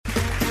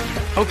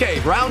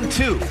Okay, round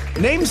two.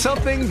 Name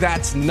something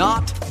that's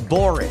not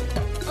boring.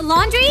 A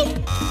laundry?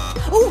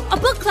 Ooh, a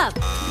book club.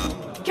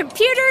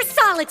 Computer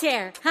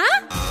solitaire,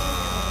 huh?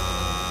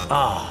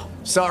 Ah,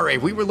 sorry,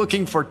 we were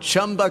looking for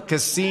Chumba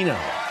Casino.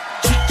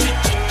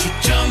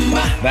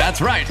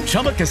 That's right.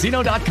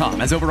 ChumbaCasino.com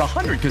has over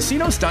 100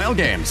 casino-style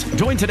games.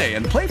 Join today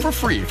and play for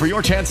free for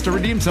your chance to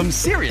redeem some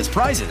serious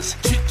prizes.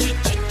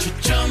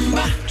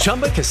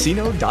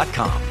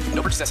 ChumbaCasino.com.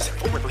 No purchase necessary.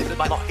 Void where prohibited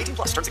by law. 18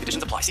 plus. Terms and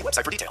conditions apply. See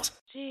website for details.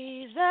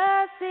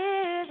 Jesus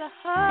is a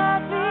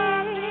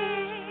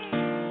heartbeat. The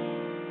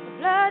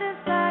blood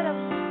inside of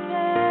my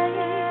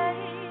veins.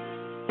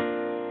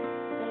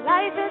 The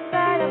life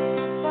inside of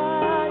my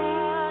body.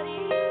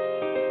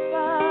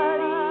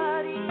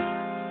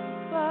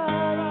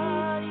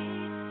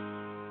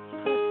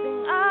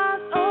 Crossing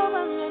us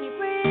over many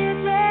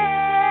bridges.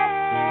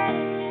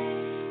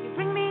 You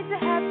bring me to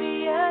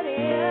happier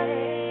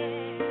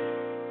days.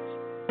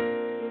 The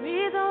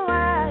reason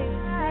why you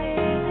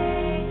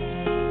sing,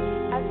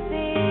 I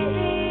sing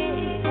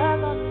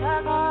because of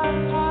your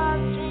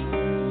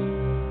heartstrings.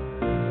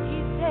 He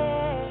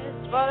says,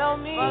 follow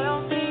me,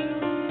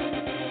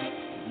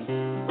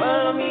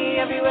 follow me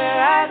everywhere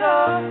I go.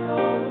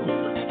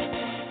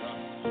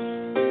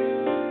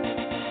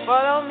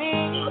 Follow me.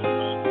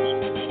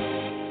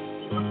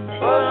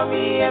 Follow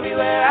me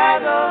everywhere I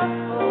go.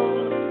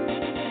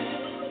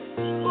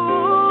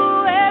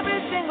 Ooh, every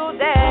single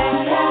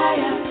day.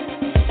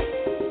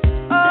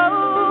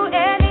 Oh,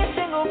 any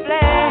single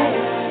place.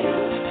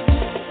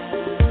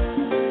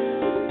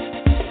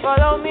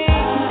 Follow me.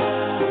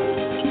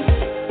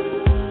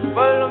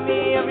 Follow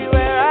me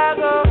everywhere I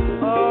go.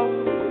 Oh.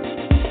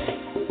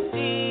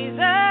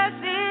 Jesus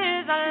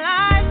is a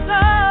life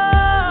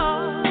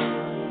source.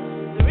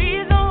 The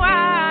reason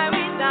why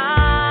we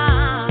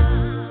dance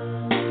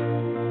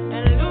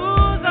and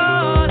lose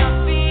all our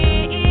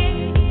fear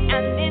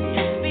and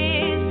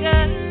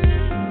inhibition.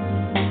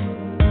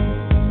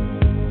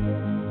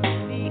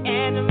 The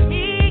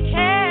enemy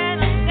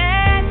cannot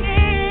stand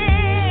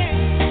it.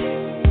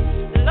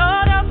 The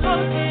Lord of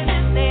hosts is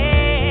his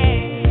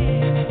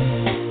name.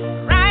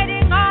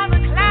 Riding on the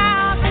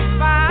clouds like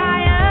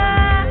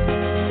fire,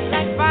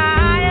 like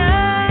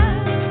fire,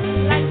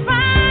 like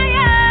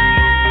fire.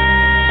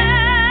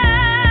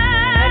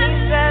 And he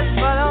says,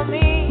 follow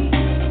me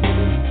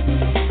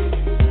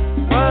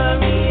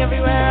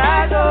everywhere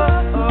I go.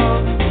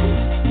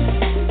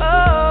 Oh,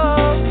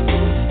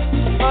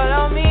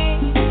 follow me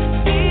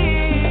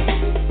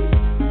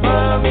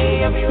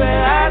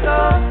everywhere I go.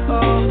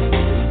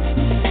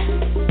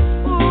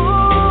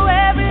 Ooh,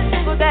 every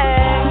single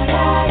day.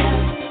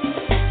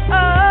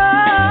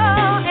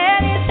 Oh,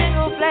 any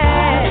single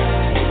place.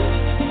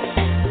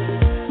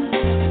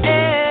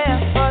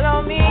 Yeah,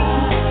 follow me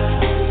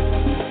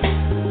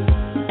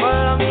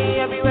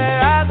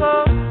everywhere I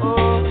go.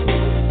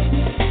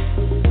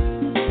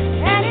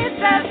 And it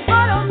says,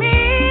 follow me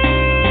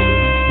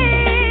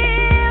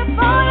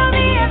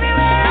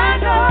everywhere I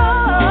go.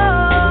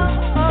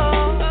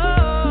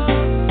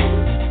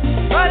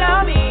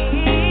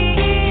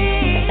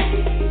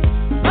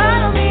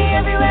 Follow me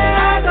everywhere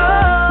I go.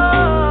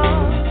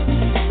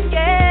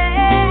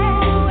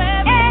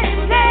 Yeah, any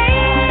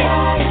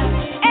place,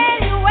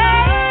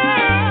 anywhere.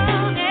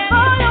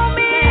 Follow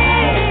me.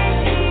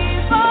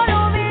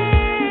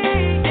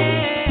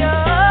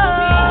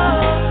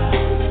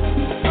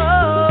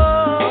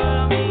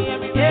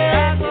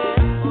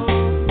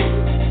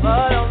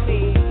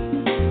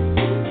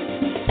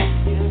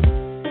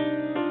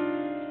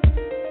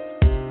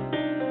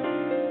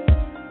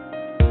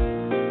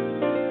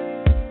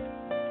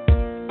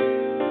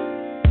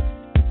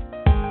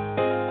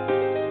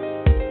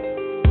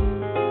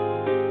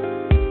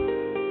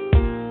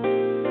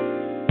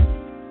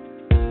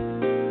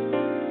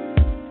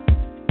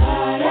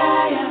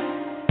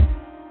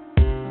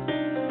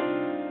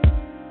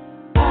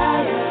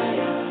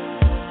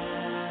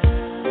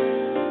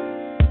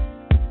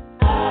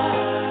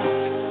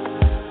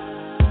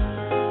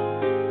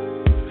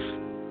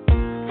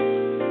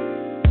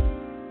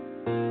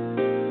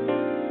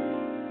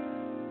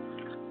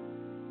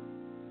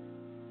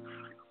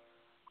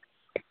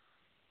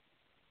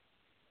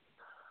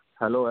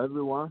 Hello,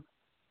 everyone.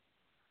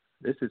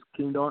 This is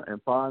Kingdom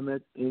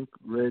Empowerment Inc.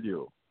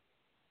 Radio,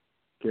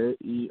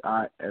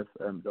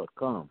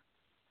 KEIFM.com.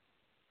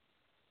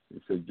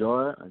 It's a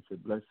joy and it's a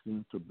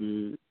blessing to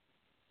be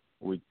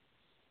with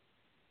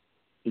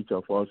each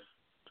of us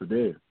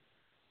today.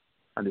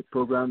 And the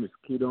program is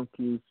Kingdom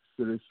Keys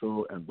Series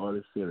Soul and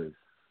Body Series.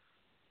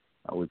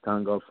 And we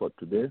thank God for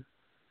today.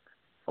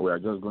 And we are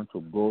just going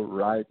to go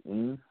right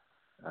in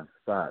and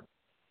start.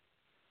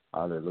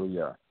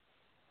 Hallelujah.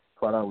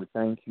 Father, we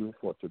thank you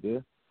for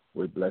today.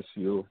 We bless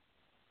you.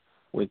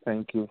 We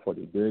thank you for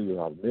the day you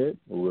have made.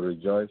 We will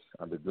rejoice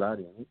and be glad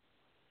in it.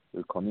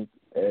 We commit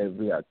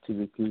every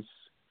activities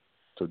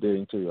today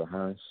into your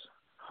hands.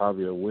 Have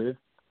your way.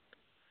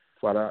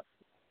 Father,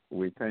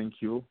 we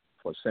thank you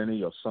for sending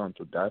your Son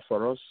to die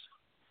for us.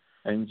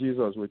 And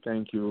Jesus, we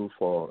thank you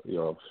for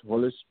your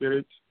Holy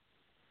Spirit,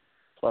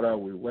 Father,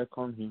 we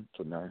welcome him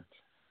tonight.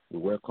 We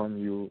welcome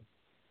you,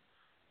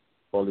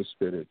 Holy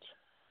Spirit.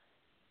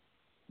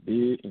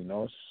 Be in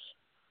us,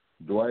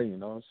 dwell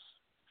in us,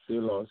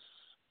 fill us.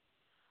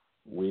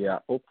 We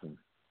are open.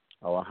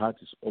 Our heart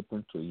is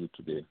open to you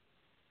today.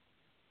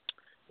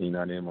 In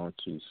the name of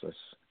Jesus.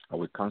 And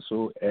we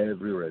cancel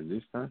every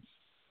resistance,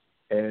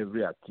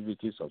 every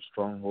activities of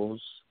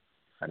strongholds,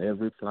 and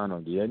every plan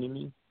of the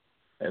enemy,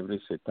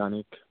 every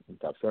satanic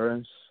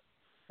interference,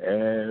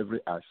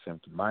 every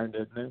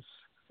absent-mindedness.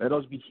 Let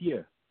us be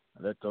here,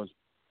 and let us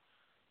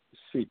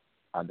sit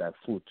at thy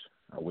foot.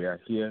 And we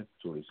are here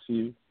to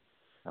receive,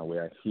 and we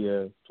are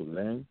here to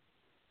learn,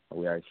 and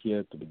we are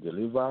here to be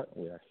delivered,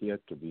 we are here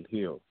to be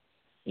healed.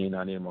 In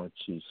the name of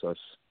Jesus.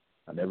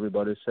 And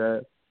everybody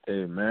said,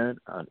 amen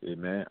and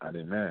amen and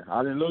amen.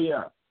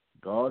 Hallelujah.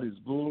 God is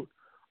good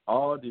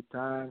all the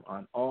time,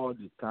 and all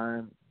the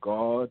time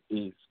God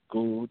is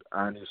good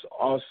and is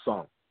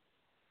awesome.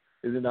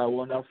 Isn't that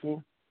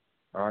wonderful?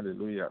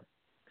 Hallelujah.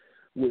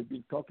 We've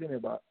been talking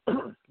about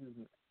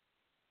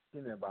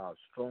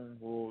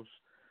strongholds,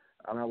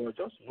 and I was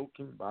just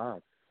looking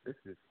back. This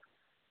is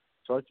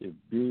such a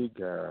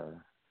big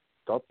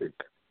topic.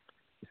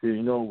 You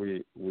see,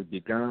 we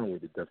began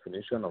with the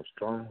definition of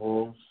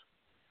strongholds,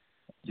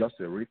 just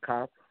a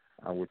recap,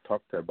 and we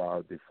talked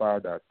about the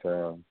fact that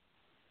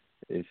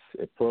it's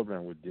a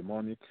problem with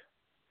demonic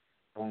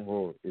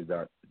stronghold is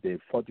that they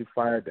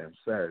fortify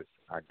themselves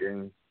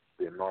against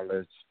the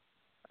knowledge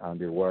and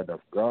the word of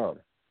God.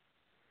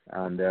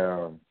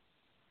 And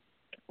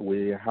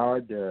we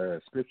had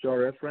a scripture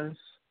reference,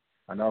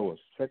 and that was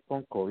 2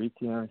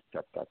 Corinthians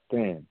chapter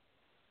 10.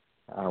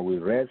 And we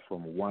read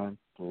from 1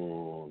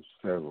 to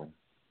 7,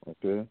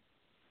 okay?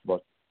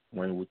 But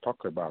when we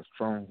talk about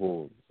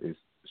stronghold, it's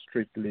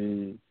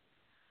strictly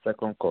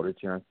 2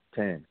 Corinthians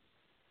 10,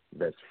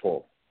 verse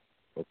 4,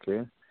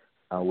 okay?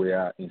 And we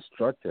are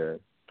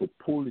instructed to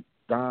pull it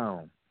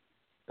down,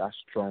 that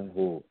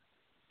stronghold,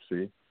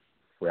 see?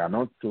 We are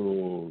not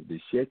to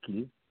be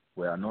shaky.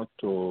 We are not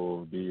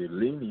to be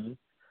leaning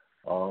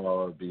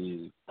or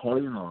be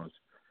calling us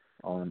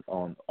on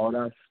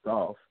other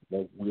stuff,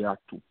 but we are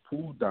to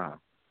pull down.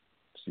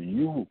 So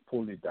you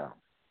pull it down,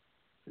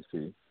 you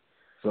see.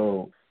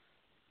 So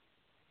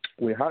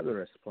we have a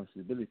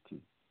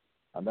responsibility,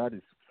 and that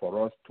is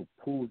for us to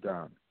pull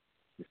down,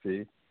 you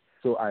see.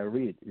 So I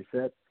read, it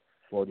said,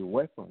 for the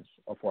weapons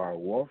of our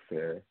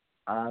warfare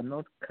are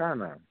not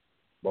carnal,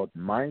 but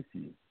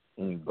mighty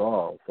in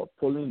God for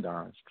pulling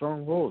down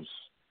strongholds,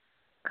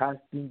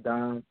 casting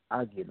down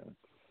arguments,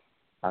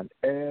 and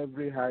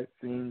every high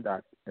thing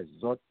that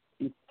exalts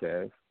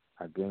itself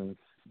against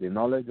the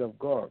knowledge of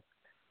God,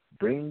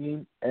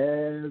 bringing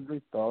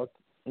every thought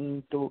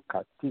into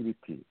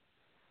captivity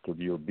to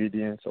the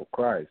obedience of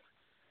Christ,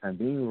 and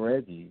being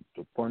ready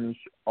to punish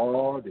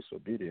all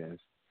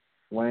disobedience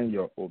when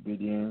your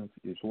obedience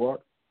is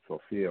what?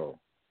 Fulfilled.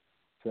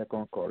 2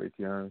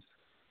 Corinthians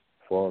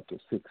 4-6.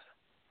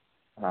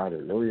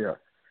 Hallelujah.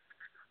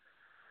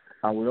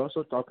 And we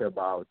also talk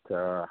about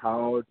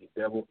how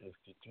the devil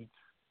institutes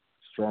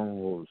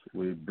strongholds.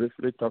 We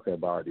briefly talk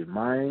about the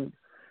mind,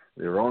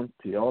 the wrong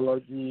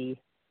theology,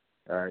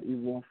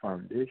 evil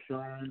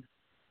foundation,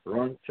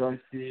 wrong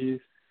choices,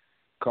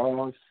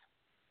 cause,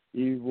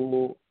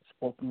 evil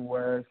spoken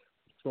words,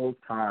 soul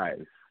ties,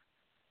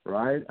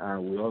 right?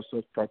 And we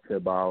also talked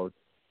about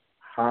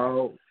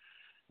how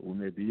we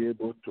may be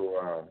able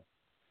to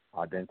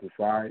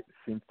identify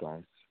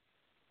symptoms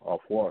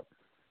of what?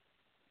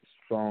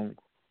 Strong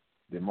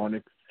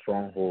demonic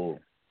stronghold.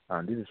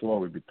 And this is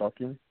what we'll be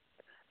talking.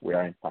 We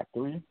are in part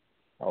 3.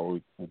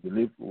 We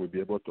believe we'll be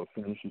able to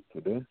finish it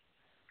today.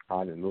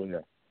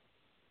 Hallelujah.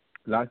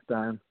 Last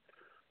time,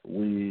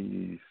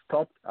 we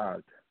stopped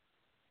at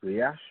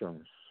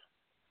reactions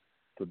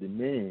to the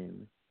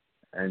name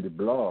and the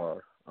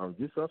blood of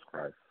Jesus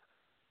Christ.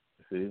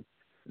 You see,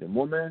 the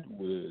moment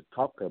we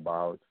talk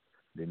about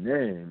the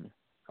name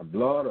and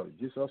blood of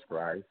Jesus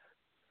Christ,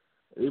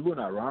 even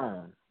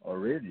around or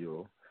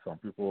radio, some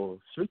people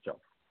switch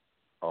off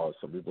or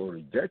some people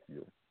reject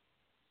you.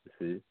 You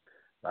see,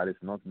 that is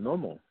not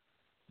normal.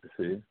 You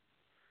see,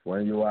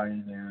 when you are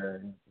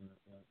in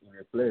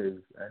a place,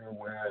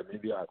 anywhere,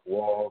 maybe at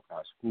work,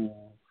 at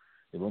school,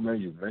 the moment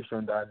you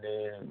mention that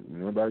name,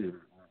 remember,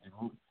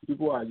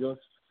 people are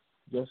just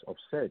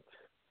upset.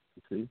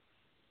 You see,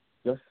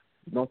 just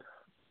not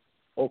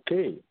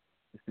okay.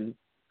 You see,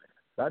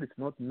 that is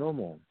not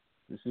normal.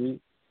 You see,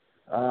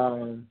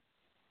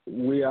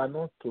 we are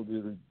not to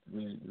be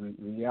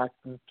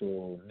reacting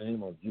to the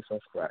name of Jesus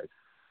Christ.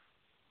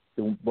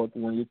 So, but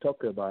when you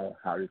talk about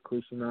Hare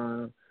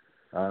Krishna,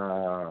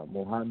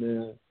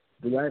 Mohammed,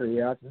 do I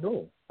react?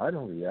 No, I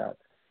don't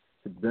react.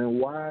 Then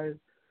why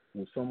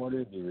would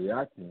somebody be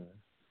reacting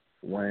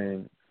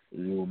when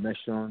you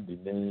mention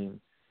the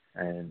name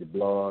and the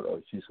blood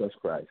of Jesus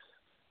Christ?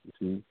 You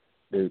see,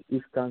 they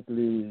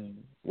instantly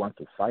want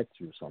to fight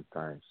you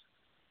sometimes.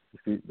 You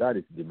see, that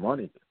is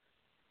demonic.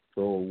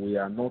 So we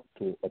are not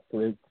to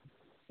operate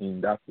in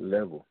that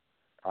level.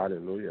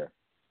 Hallelujah.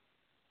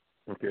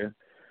 Okay.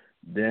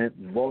 Then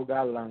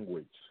vulgar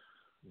language.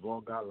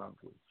 vulgar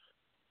language.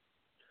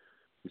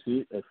 You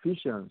see,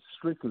 Ephesians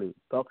strictly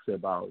talks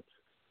about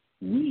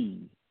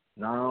we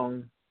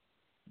now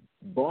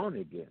born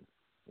again.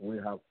 We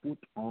have put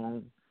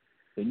on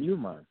a new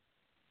man.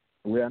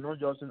 We are not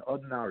just an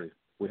ordinary.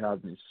 We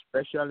have been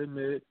specially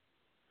made.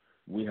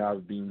 We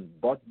have been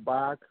bought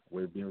back.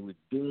 We've been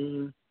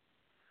redeemed.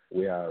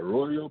 We are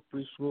royal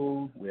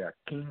priesthood. We are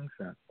kings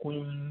and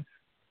queens.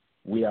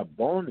 We are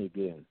born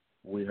again.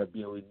 We have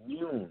been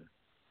renewed.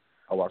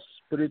 Our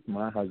spirit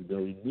man has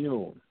been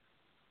renewed.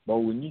 But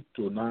we need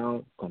to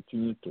now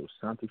continue to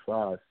sanctify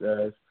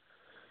ourselves,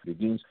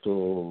 begins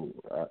to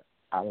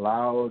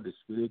allow the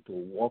Spirit to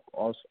walk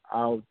us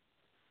out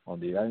on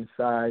the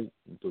inside,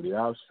 into the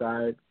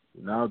outside.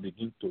 We now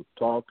begin to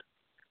talk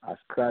as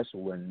Christ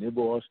will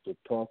enable us to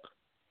talk.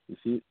 You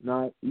see,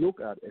 now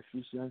look at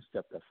Ephesians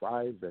chapter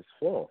 5, verse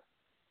 4.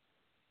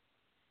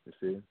 You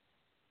see,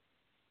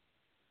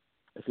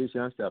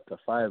 Ephesians chapter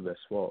 5, verse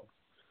 4.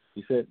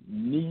 He said,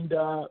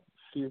 neither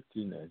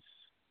filthiness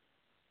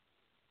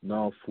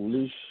nor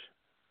foolish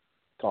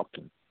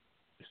talking.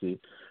 You see,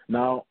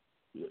 now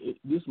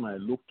this might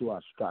look too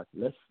abstract.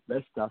 Let's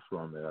start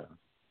from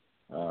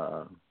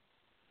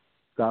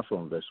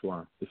verse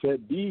 1. He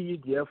said, be ye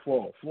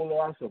therefore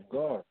followers of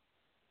God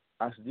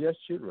as dear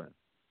children.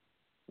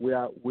 We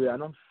are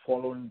not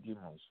following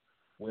demons.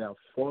 We are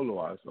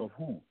followers of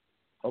who?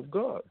 Of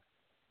God.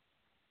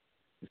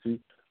 You see,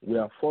 we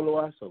are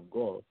followers of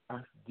God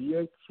as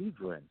dear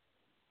children.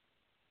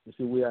 You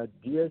see, we are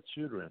dear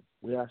children.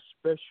 We are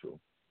special,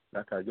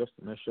 like I just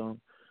mentioned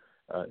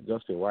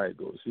just a while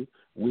ago. See,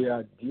 we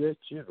are dear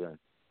children.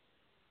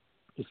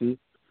 You see,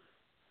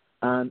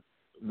 and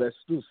verse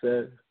 2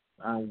 says,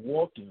 and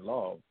walk in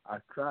love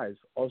as Christ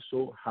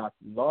also hath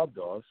loved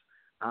us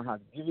and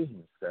hath given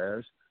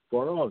himself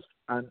for us,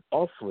 an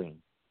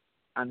offering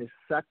and a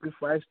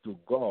sacrifice to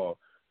God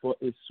for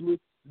a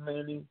sweet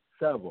smelling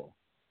savour.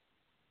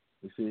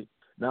 You see,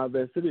 now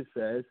verse 3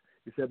 says,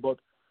 he said, but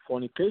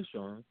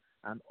fornication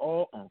and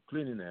all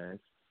uncleanness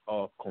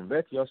or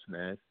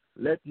covetousness,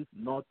 let it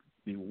not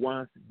be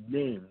once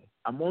named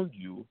among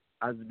you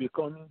as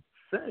becoming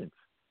saints.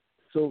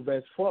 So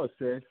verse 4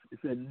 says, it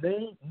says,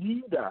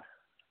 neither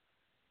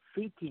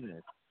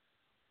filthiness,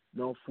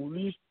 nor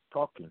foolish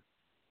talking,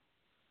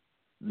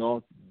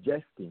 nor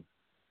jesting,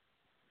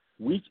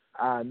 which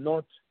are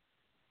not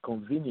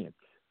convenient,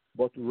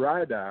 but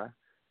rather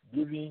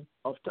giving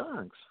of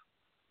thanks.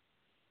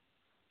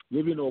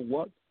 Giving of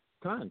what?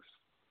 Thanks.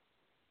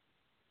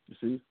 You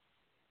see,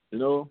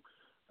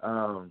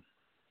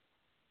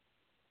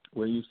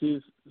 when you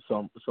see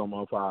some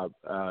of our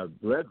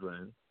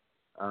brethren,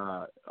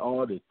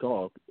 all they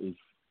talk is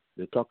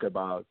they talk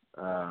about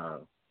a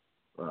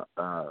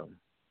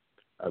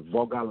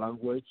vulgar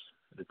language.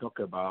 They talk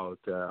about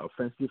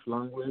offensive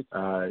language,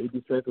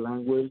 indecent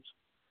language,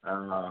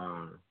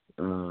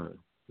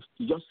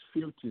 just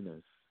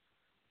filthiness.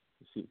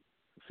 You see,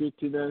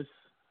 filthiness,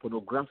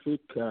 pornographic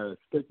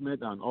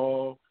statement, and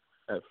all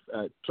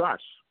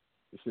trash.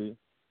 You see,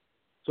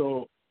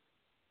 so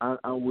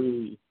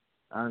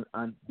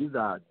and these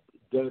are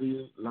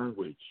dirty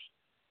language.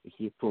 You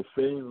see,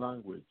 profane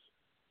language.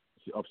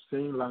 You see,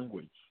 obscene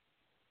language.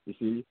 You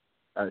see,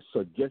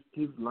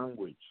 suggestive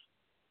language.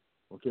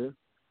 Okay,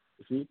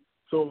 you see.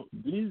 So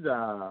these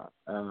are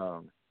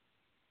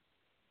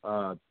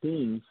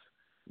things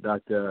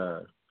that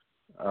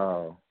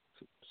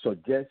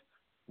suggest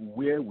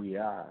where we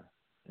are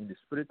in the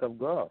Spirit of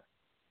God.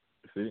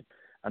 You see,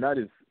 and that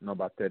is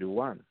number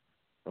 31.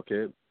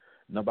 Okay,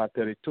 number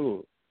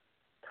 32,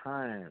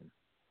 time,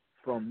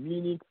 from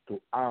minutes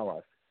to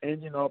hours,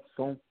 ending up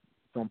some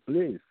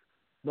place,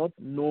 not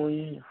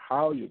knowing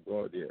how you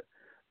got there,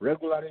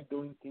 regularly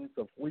doing things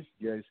of which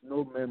there is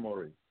no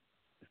memory.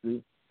 You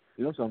see,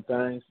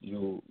 sometimes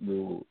you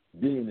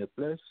be in a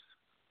place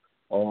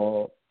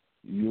or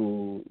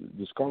you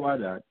discover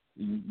that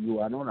you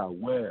are not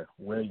aware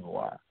where you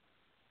are.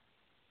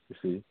 You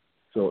see,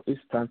 so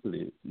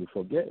instantly you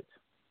forget.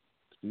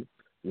 See,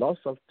 loss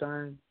of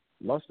time,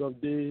 loss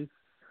of days,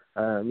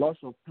 loss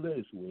of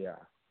place we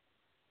are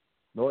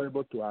not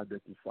able to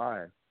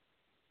identify.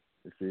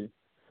 You see,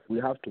 we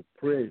have to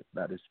pray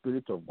that the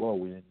Spirit of God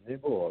will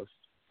enable us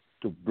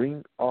to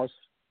bring us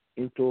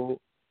into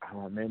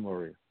our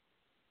memory.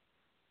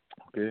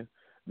 Okay,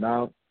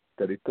 now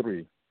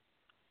 33.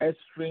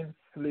 Extreme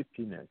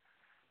sleepiness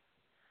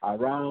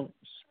around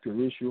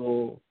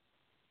spiritual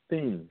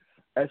things.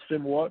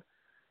 Extreme what?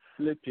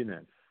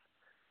 Sleepiness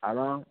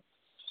around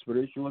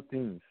spiritual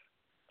things.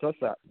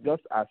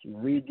 Just as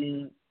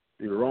reading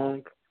the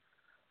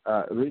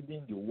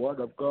Word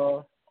of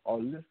God or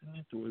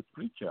listening to a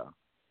preacher.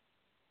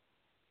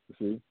 You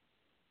see,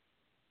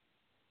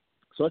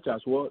 such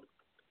as what?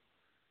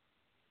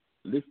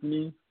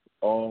 Listening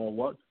or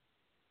what?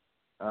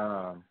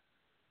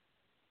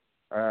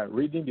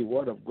 Reading the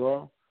Word of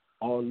God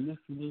or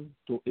listening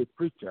to a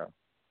preacher.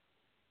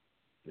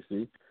 You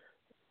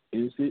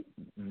see,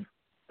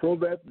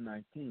 Proverbs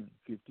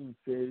 19:15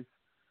 says,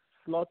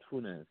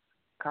 slothfulness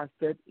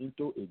casted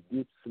into a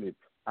deep sleep,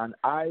 an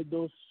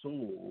idle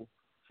soul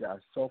shall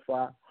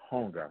suffer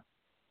hunger.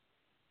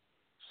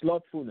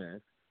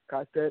 Slothfulness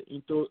casted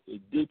into a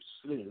deep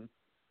sleep,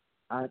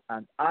 and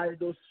an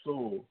idle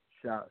soul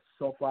shall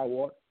suffer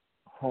what?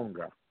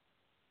 Hunger.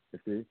 You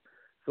see?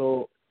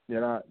 So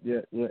there are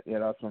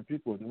some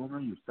people, the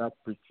moment you start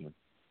preaching,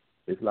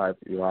 it's like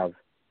you have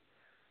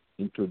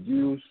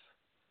introduced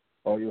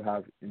or you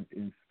have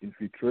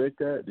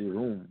infiltrated the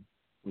room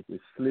with a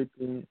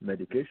sleeping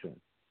medication.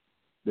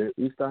 They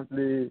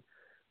instantly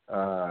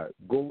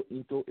go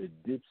into a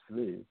deep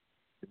sleep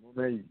the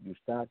moment you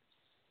start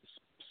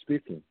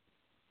speaking.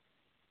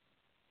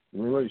 The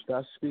moment you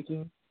start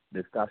speaking,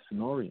 they start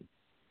snoring.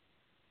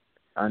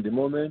 And the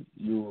moment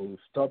you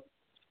stop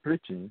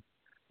preaching,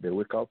 they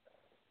wake up.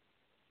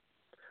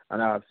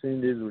 And I've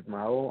seen this with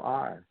my own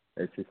eye.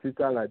 It's a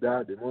sister like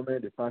that, the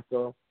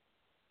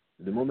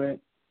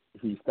moment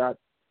he starts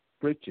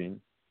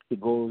preaching, he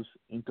goes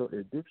into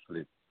a deep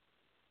sleep.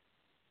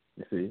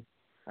 You see?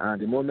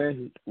 And the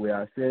moment we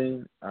are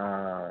saying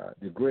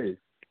the grace,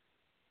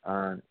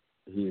 and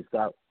he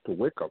starts to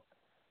wake up.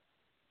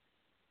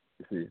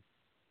 You see?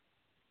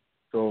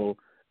 So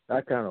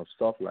that kind of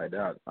stuff like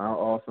that.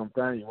 Or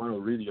sometimes you want to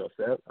read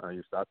yourself and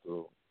you start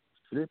to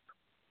sleep,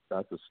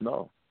 start to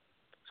snore.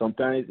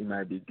 Sometimes it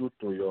might be due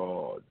to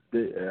your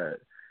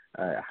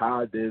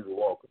hard day's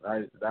work.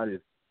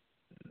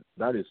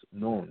 That is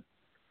known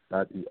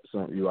that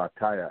you are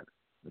tired.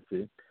 You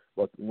see,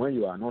 but when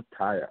you are not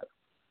tired,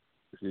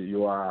 you see,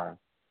 you are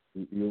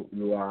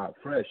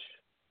fresh.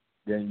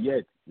 Then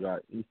yet you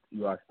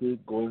are still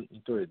going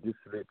into a deep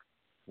sleep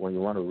when you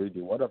want to read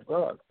the Word of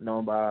God.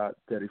 Number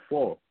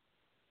 34,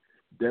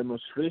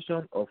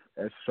 demonstration of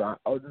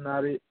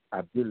extraordinary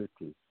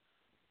ability.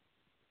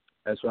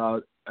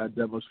 A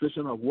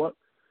demonstration of what?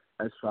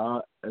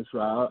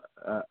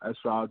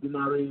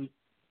 Extraordinary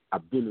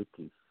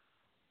abilities.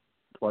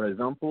 For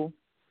example,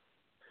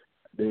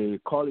 they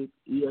call it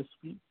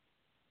ESP,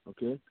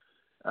 okay?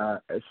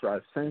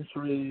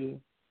 Extrasensory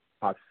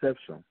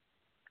perception.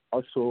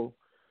 Also,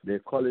 they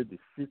call it the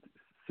sixth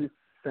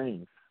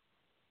sense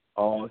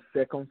or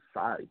second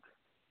sight.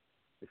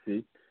 You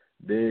see,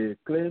 they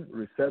claim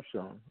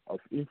reception of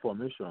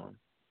information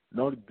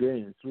not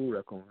gained through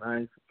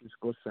recognized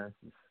physical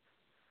senses,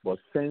 but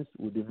sensed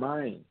with the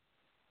mind.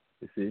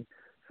 You see,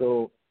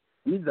 so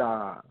these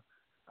are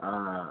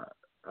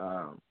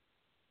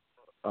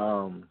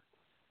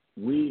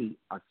we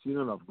as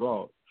children of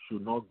God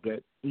should not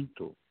get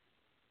into.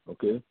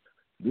 Okay,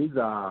 these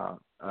are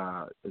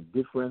a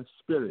different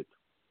spirit.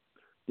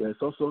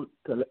 There's also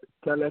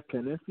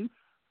telekinesis.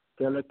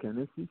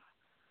 Telekinesis.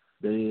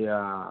 They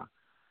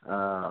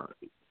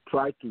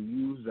try to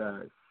use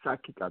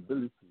psychic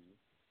ability,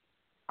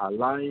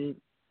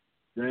 allowing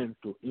them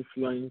to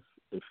influence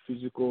a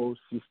physical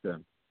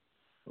system,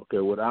 okay,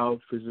 without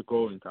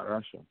physical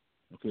interaction,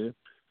 okay?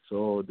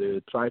 So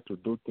they try to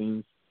do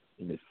things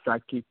in a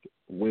psychic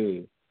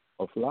way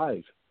of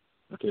life,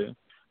 okay?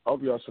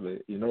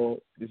 Obviously,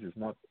 this is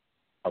not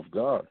of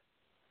God.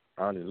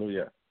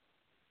 Hallelujah.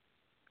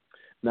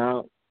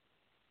 Now,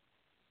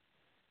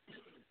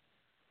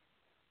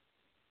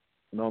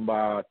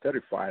 number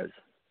 35.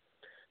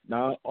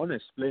 Now,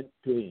 unexplained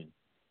pain,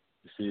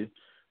 you see,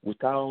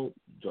 without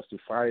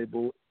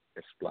justifiable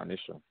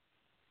explanation,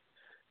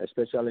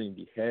 especially in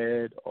the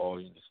head or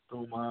in the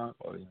stomach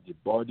or in the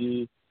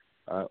body,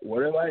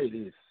 wherever it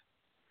is,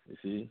 you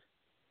see,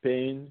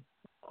 pain,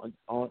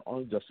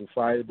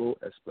 unjustifiable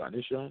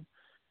explanation.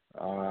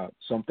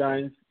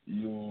 Sometimes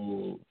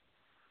you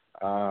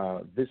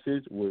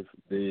visit with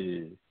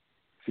the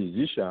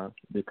physician,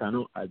 they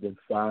cannot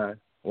identify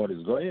what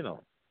is going on.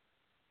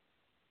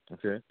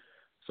 Okay,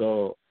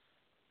 so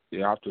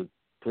you have to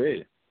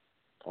pray.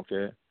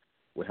 Okay,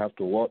 we have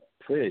to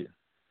pray.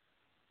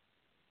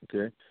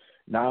 Okay,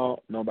 now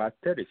number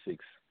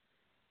 36,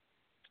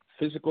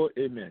 physical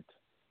ailment,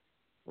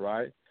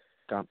 right,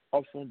 can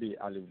often be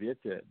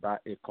alleviated by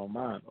a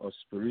command of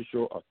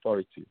spiritual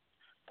authority.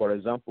 For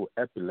example,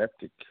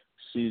 epileptic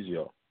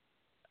seizure,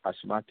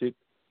 asthmatic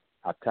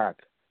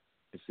attack,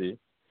 you see,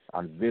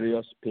 and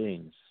various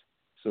pains.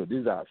 So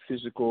these are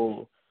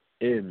physical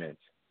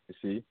ailments, you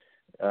see.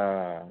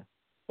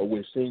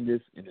 We're seeing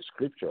this in the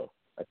scripture,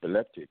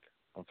 epileptic,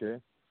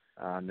 okay,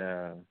 and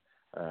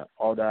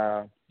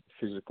other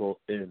physical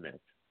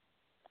ailments,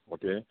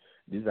 okay.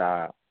 These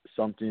are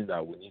something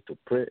that we need to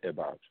pray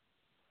about,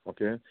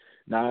 okay.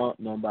 Now,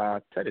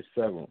 number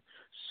 37,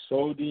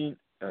 sudden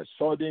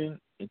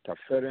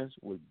interference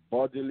with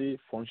bodily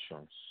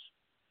functions,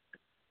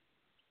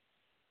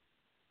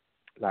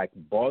 like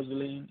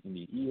buzzing in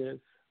the ears.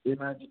 It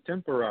might be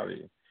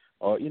temporary,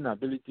 or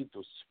inability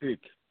to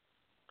speak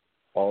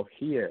or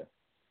hear,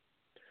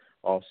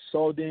 or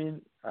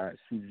sudden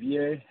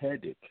severe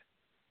headache,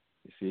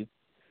 you see,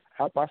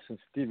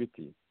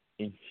 hypersensitivity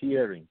in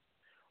hearing,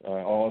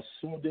 or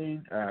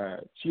sudden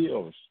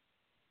chills,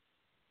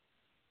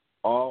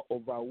 or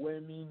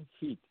overwhelming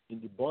heat in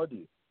the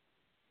body,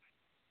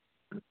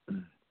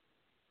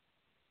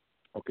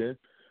 okay,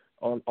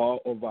 or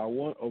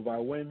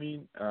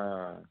overwhelming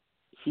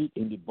heat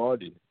in the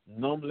body,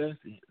 numbness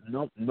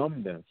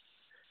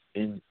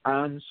in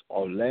arms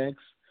or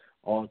legs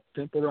or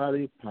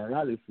temporary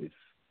paralysis.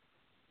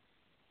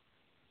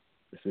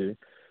 You see?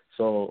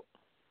 So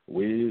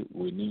we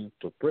need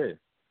to pray.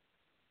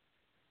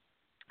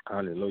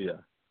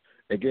 Hallelujah.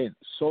 Again,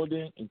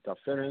 sudden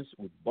interference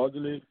with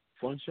bodily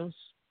functions.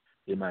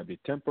 It might be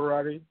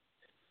temporary,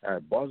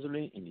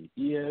 buzzing in the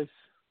ears,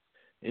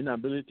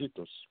 inability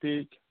to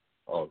speak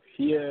or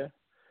hear,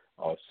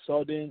 or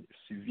sudden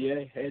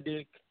severe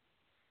headache,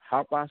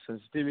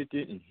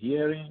 hypersensitivity in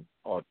hearing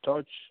or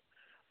touch,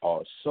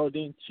 or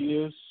sudden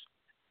chills,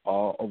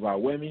 or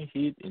overwhelming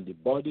heat in the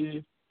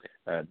body,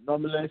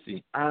 numbness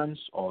in arms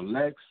or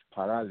legs,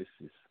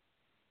 paralysis.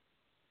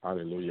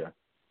 Hallelujah.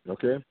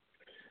 Okay?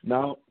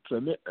 Now,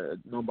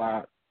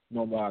 number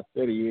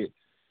 38.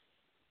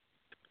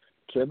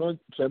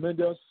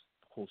 Tremendous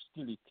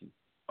hostility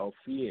or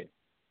fear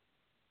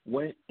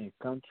when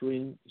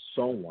encountering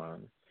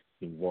someone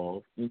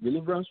involved in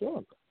deliverance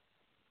work.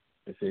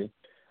 You see,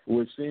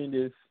 we've seen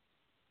this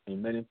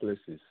in many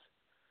places,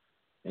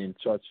 in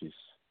churches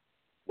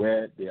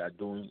where they are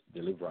doing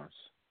deliverance.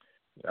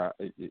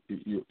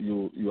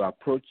 You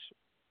approach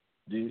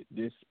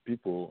these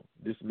people,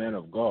 these men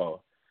of God,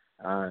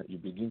 and you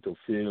begin to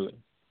feel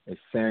a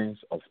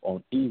sense of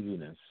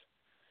uneasiness.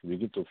 You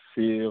begin to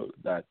feel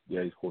that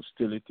there is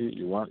hostility.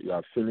 You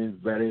are feeling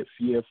very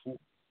fearful.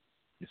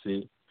 You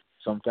see,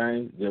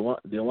 sometimes they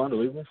want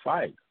to even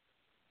fight.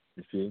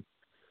 You see,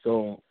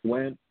 so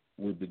when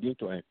we begin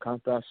to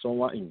encounter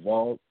someone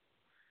involved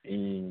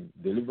in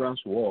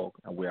deliverance work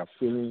and we are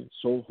feeling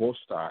so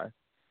hostile,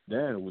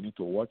 then we need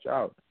to watch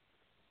out.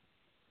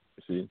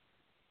 You see,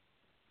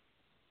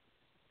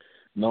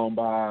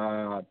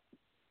 number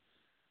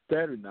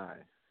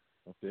 39.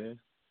 Okay,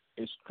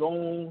 a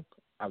strong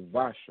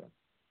aversion.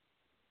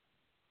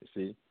 You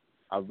see,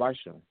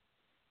 aversion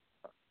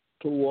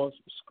towards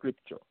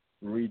scripture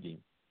reading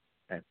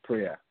and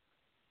prayer,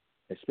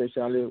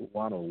 especially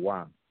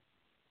one-on-one.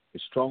 A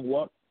strong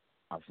what?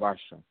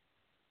 Aversion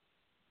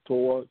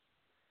towards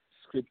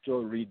scripture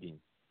reading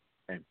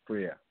and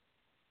prayer.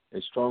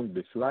 A strong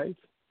dislike,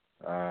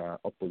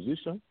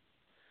 opposition.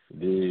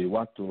 They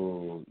want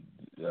to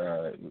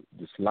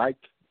dislike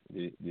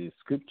the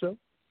scripture,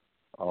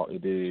 or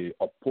they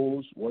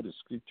oppose what the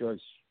scripture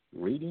is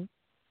reading.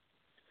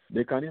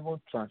 They can even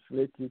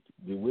translate it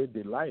the way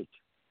they like,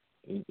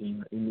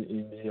 in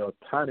the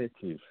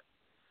alternative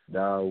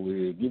that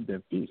will give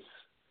them peace.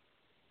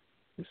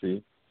 You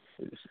see,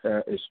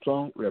 a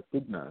strong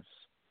repugnance,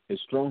 a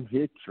strong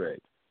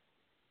hatred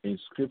in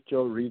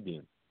scripture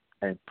reading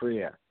and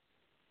prayer.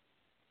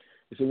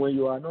 You see, when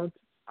you are not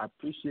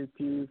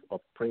appreciative of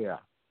prayer,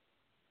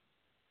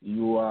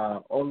 you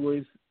are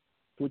always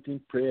putting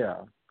prayer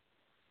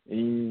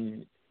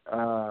in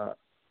a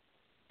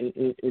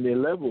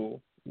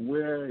level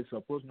where it's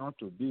supposed not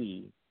to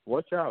be.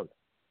 Watch out.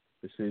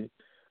 You see,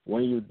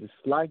 when you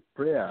dislike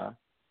prayer,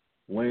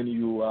 when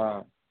you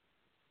are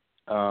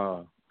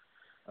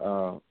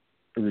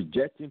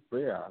rejecting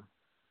prayer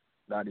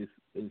that is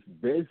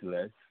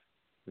baseless,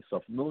 it's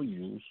of no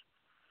use,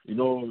 you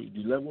know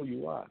the level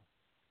you are.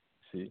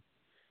 See,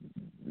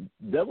 the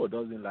devil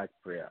doesn't like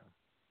prayer.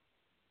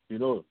 You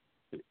know,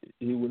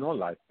 he will not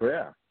like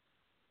prayer,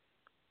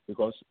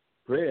 because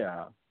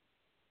prayer,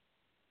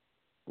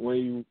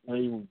 when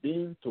you've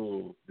been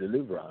to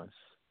deliverance,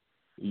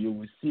 you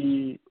will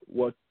see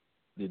what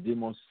the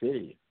demons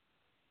say.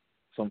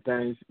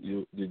 Sometimes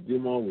the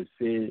demon will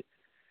say,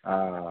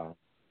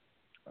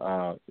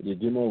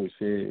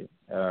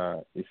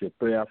 it's a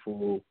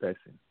prayerful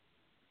person.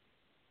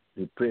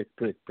 He pray.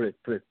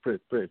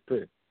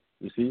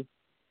 You see,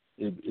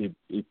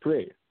 he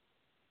pray.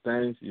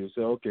 Sometimes you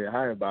say, okay,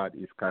 how about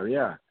his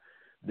career?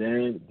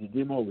 Then the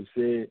demon will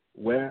say,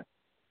 well,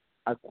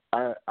 I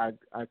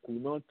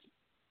could not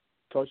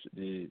touch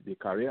the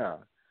career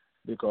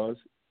because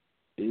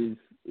he's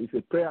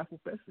a prayerful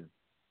person.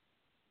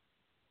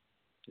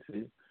 You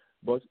see,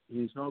 but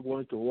he's not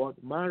going to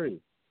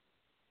marry.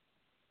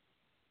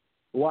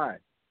 Why?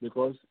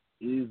 Because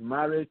he's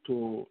married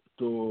to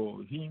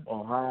him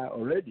or her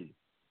already.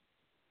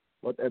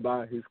 What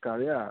about his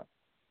career?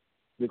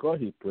 Because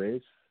he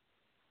prays.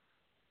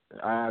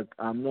 I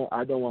don't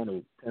want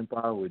to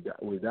tamper with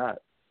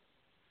that.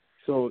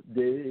 So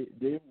they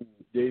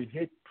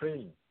hate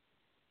praying.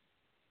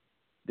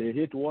 They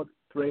hate what?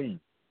 Praying.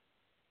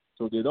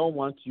 So they don't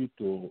want you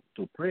to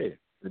pray.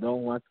 They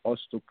don't want us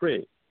to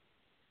pray.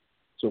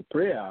 So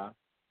prayer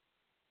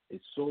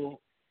is so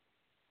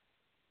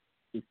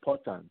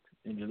important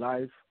in the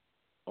life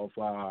of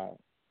our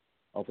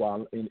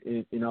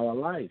in our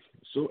life,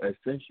 so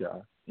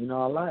essential in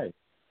our life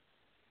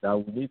that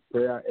we need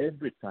prayer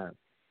every time,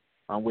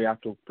 and we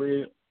have to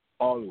pray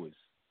always.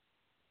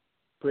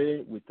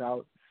 Pray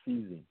without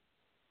ceasing.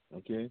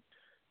 Okay,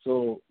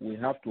 so we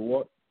have to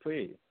what?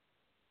 Pray.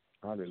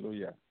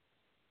 Hallelujah.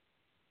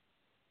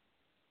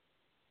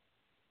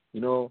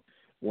 You know,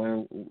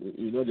 when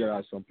there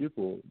are some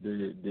people,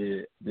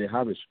 they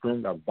have a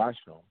strong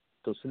aversion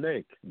to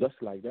snake, just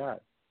like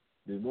that.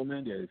 The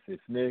moment there is a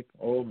snake,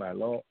 oh my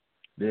Lord,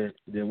 they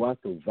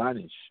want to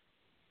vanish.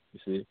 You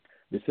see,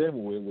 The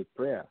same way with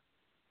prayer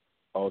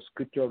or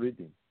scripture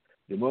reading.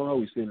 The moment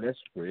we say, let's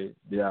pray,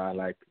 they are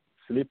like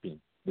sleeping.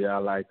 They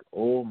are like,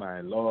 oh,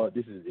 my Lord,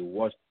 this is the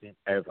worst thing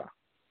ever.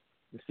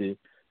 You see?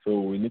 So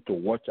we need to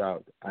watch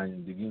out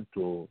and begin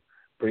to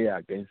pray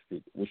against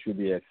it. We should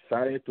be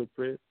excited to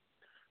pray.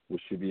 We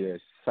should be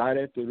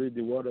excited to read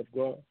the Word of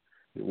God.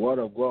 The Word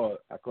of God,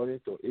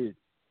 according to it,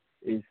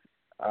 is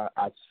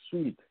as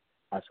sweet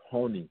as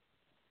honey.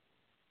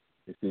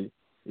 You see?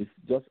 It's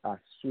just as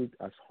sweet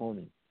as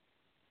honey.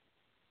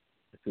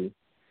 You see?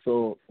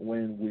 So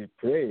when we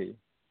pray,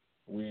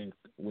 we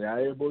are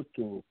able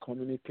to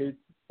communicate,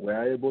 we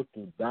are able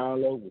to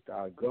dialogue with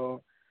our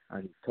God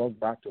and talk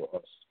back to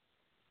us.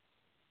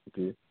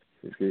 Okay?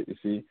 You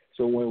see?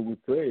 So when we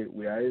pray,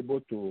 we are able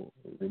to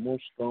remove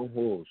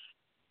strongholds.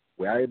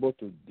 We are able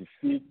to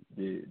defeat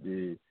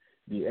the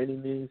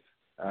enemies.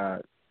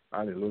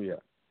 Hallelujah.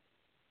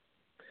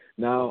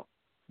 Now,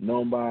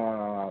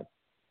 number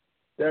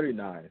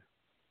 39,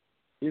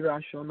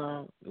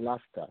 irrational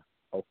laughter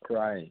or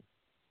crying.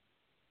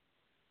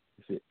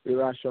 You see,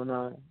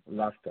 irrational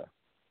laughter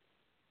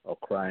or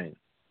crying.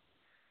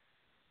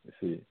 You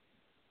see,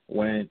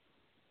 when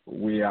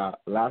we are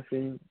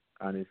laughing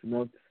and it's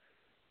not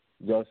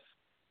just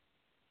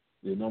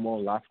the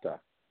normal laughter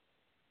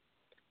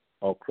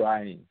or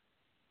crying,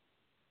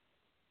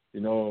 you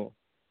know,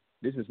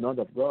 this is not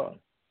of God.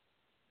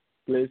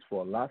 Place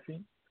for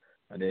laughing,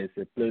 and there is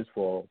a place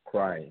for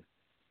crying.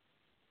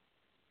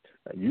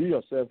 And you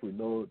yourself will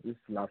know this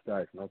laughter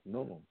is not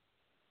normal.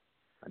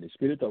 And the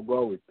Spirit of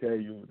God will tell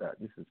you that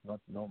this is not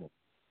normal.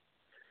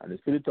 And the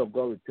Spirit of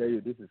God will tell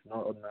you this is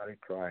not ordinary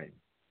crying.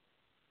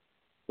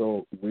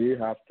 So we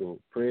have to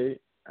pray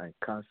and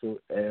cancel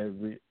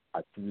every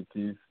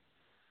activities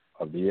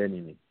of the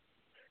enemy.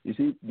 You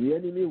see, the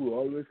enemy will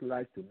always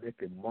like to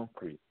make a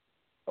mockery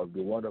of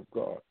the Word of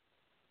God.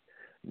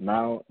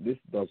 Now, this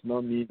does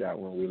not mean that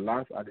when we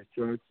laugh at the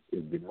church,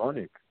 it's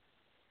demonic.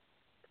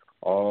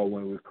 Or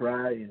when we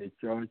cry in the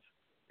church,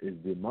 it's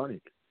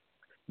demonic.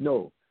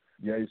 No,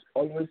 there is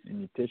always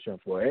imitation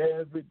for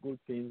every good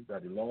thing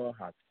that the Lord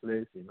has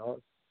placed in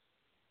us.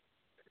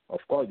 Of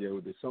course, there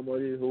will be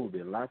somebody who will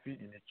be laughing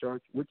in the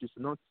church, which is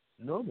not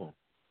normal.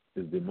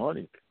 It's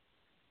demonic.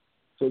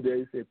 So there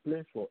is a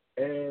place for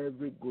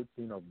every good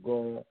thing of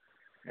God,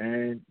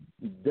 and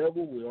the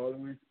devil will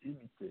always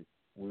imitate,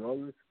 will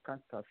always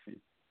counterfeit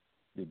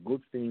the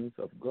good things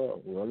of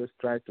God. We always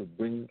try to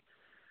bring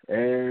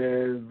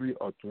every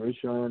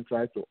alteration,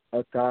 try to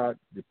alter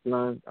the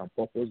plans and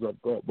purpose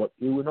of God, but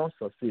it will not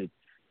succeed.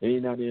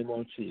 In the name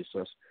of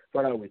Jesus,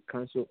 Father, we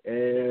cancel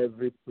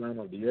every plan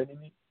of the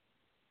enemy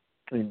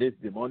in these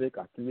demonic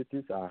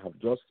activities I have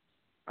just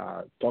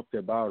talked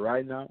about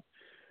right now.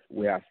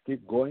 We are still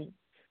going.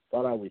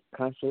 Father, we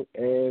cancel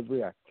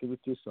every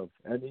activities of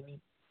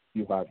enemy.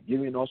 You have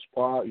given us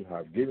power. You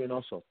have given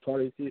us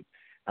authority.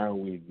 And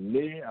we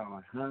lay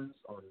our hands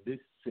on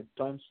these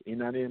symptoms in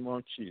the name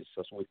of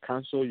Jesus. We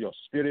cancel your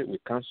spirit. We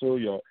cancel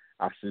your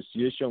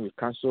association. We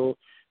cancel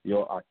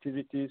your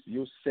activities.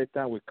 You,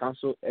 Satan, we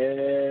cancel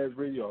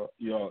every your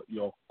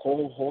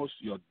co-host,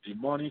 your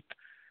demonic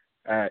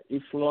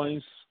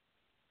influence.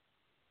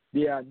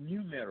 They are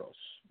numerous.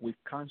 We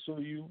cancel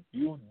you,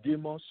 you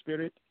demon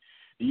spirit,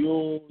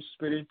 you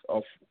spirit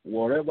of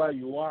wherever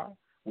you are.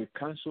 We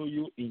cancel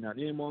you in the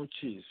name of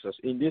Jesus.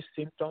 In these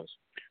symptoms,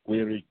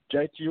 we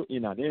reject you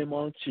in the name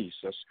of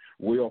Jesus.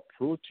 We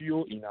uproot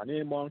you in the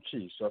name of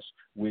Jesus.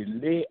 We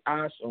lay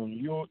hands on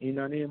you in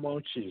the name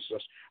of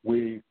Jesus.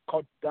 We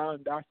cut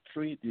down that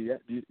tree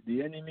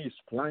the enemy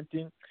is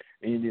planting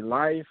in the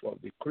life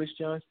of the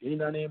Christians in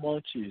the name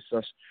of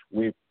Jesus.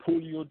 We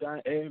pull you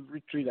down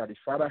every tree that the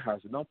Father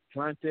has not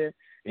planted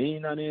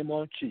in the name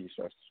of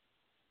Jesus.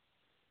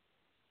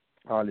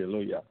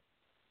 Hallelujah.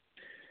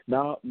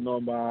 Now,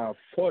 number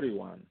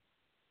 41.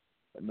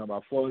 Number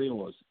 40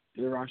 was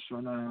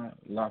irrational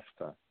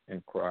laughter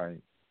and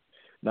crying.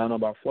 Now,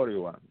 number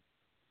 41,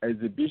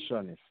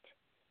 exhibitionist.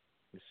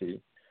 You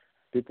see,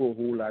 people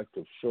who like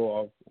to show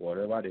off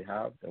whatever they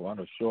have. They want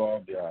to show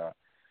off their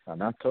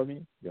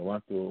anatomy. They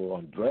want to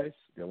undress.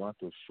 They want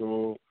to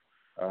show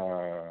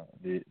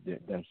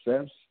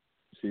themselves.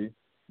 See,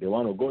 they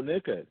want to go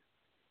naked.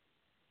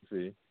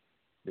 See,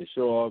 they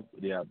show off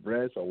their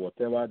breasts or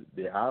whatever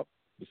they have.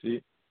 You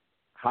see,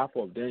 half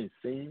of them is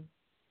sin.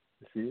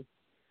 You see,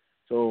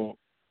 so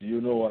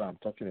you know what I'm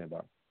talking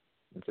about.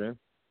 Okay.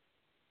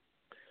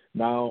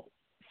 Now,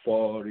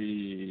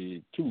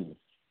 42,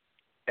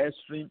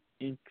 extreme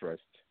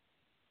interest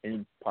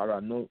in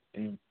paranormal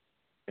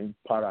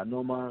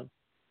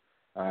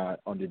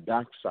on the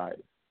dark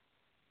side.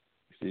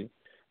 You see,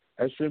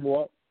 extreme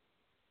what?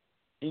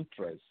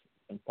 Interest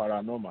in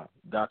paranormal,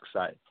 dark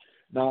side.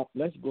 Now,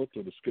 let's go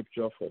to the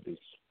scripture for this.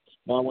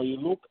 Now, when you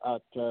look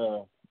at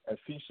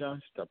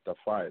Ephesians chapter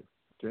 5,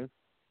 okay?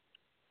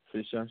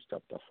 Ephesians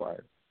chapter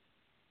 5.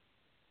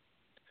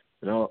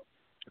 You know,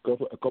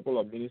 a couple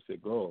of minutes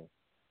ago,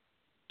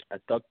 I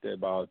talked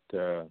about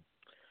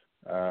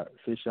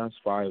Ephesians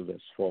 5,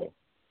 verse 4.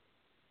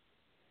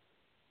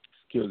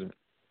 Excuse me.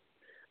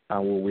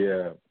 And we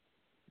were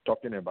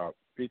talking about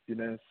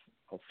filthiness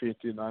or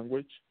filthy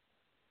language.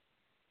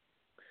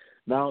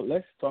 Now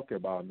let's talk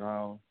about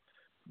now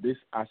this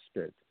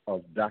aspect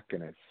of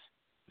darkness.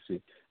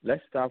 See,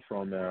 let's start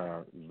from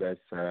verse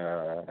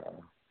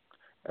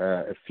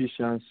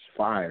Ephesians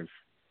 5,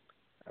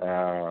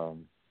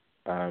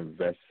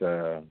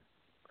 verse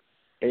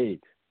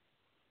 8.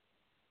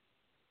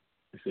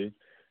 You see,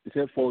 it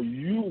said, "For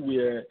you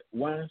were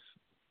once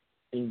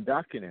in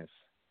darkness,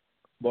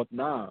 but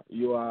now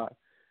you are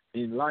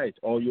in light,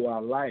 or you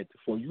are light.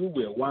 For you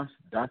were once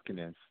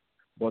darkness,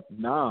 but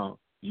now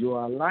you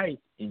are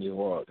light in the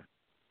world."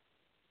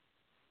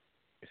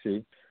 You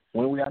see,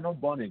 when we are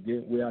not born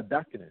again, we are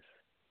darkness.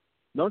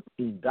 Not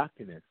in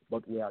darkness,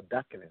 but we are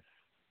darkness.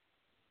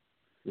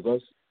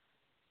 Because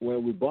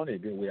when we're born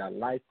again, we are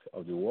light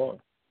of the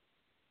world.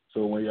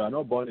 So when you are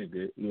not born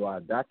again, you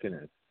are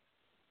darkness.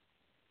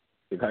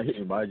 You can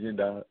imagine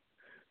that?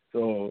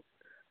 So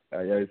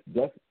it's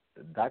just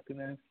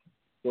darkness.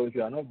 So if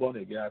you are not born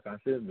again, I can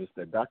say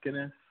Mr.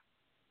 Darkness.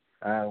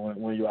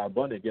 When you are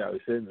born again, I will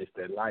say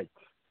Mr. Light.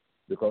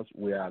 Because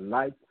we are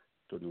light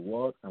to the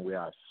world and we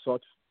are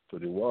salt to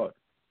the world.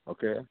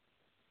 Okay?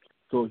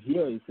 So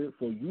here it says,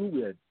 "For you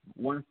were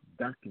once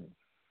darkness,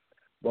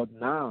 but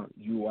now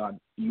you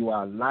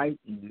are light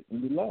in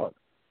the Lord."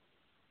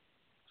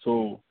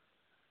 So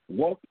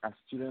walk as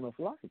children of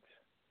light.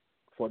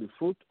 For the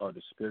fruit of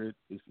the Spirit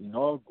is in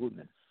all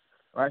goodness,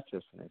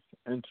 righteousness,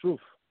 and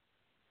truth.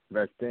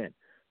 Verse 10.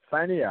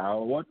 "Finding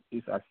out what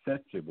is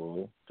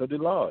acceptable to the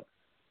Lord.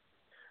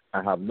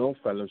 I have no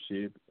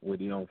fellowship with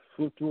the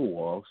unfruitful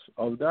works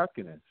of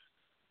darkness."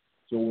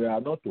 So we are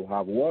not to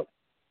have what?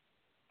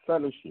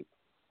 Fellowship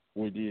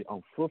with the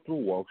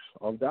unfruitful works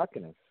of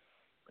darkness,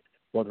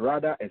 but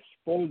rather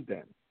expose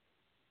them.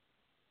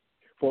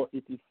 For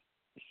it is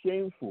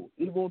shameful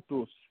even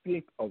to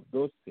speak of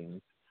those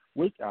things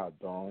which are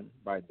done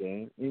by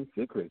them in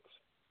secret.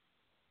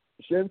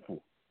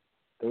 Shameful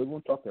to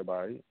even talk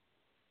about it,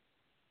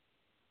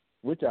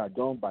 which are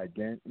done by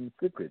them in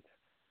secret.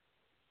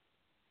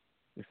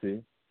 You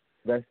see,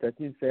 verse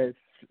 13 says,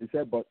 it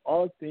said, "But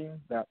all things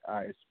that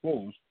are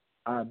exposed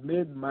are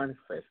made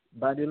manifest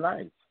by the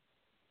light.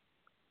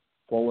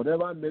 For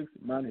whatever makes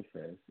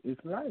manifest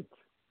is light."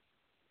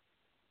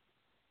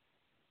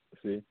 You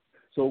see,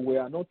 so we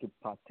are not to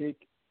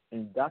partake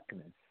in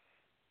darkness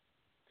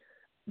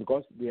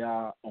because they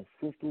are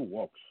unfruitful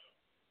works.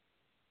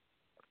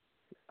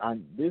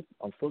 And these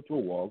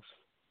unfruitful works,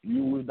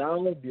 you will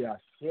now be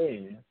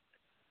ashamed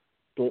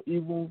to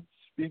even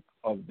speak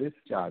of this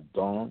which are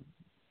done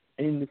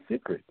in the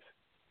secret,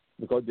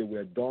 because they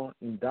were done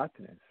in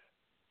darkness.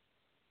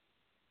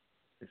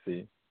 You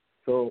see,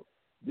 so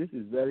this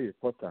is very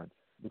important,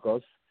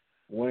 because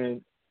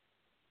when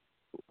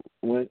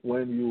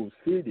you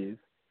see this,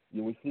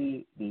 you will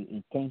see the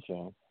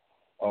intention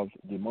of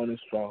demonic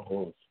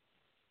strongholds.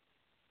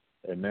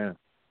 Amen.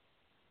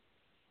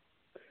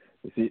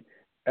 You see,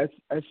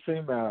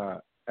 extreme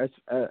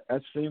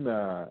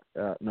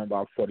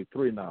number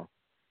 43 now.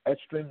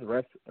 Extreme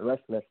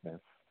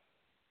restlessness.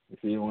 You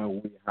see,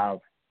 when we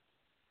have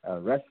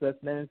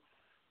restlessness,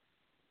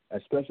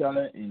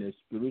 especially in a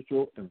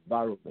spiritual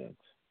environment,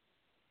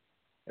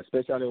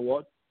 especially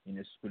what? In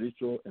a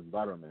spiritual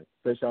environment,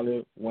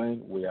 especially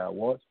when we are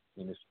what?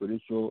 In a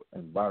spiritual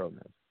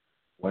environment,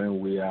 when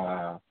we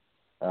are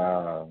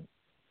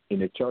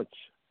in a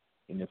church,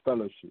 in a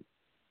fellowship,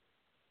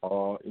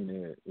 or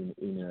in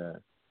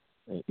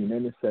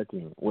any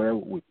setting where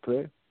we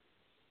pray,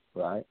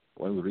 right?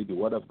 When we read the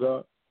Word of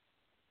God,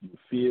 you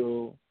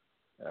feel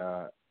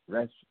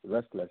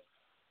restless.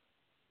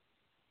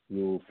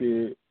 You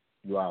feel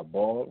you are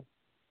bored,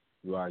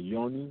 you are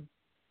yawning,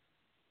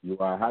 you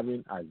are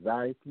having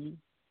anxiety,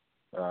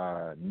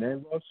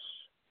 nervous,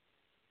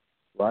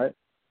 right?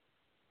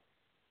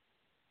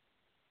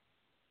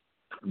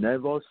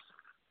 Nervous,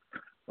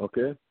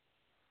 okay?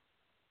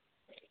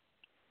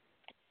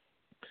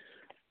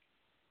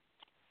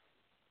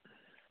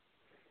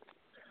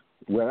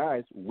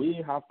 Whereas we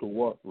have to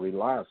what?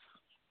 Relax.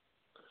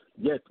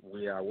 Yet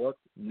we are what?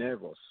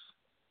 Nervous.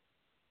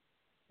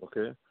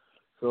 Okay?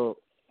 So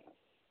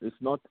it's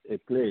not a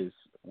place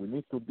we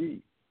need to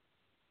be.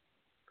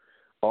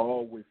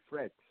 Or we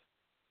fret.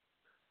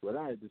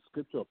 Whereas the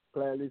scripture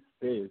clearly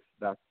states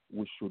that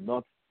we should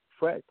not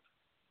fret.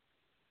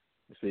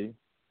 You see?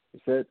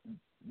 It said,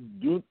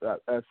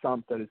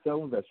 Psalm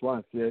 37 verse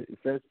 1 here, it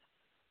says,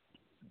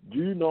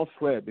 "Do not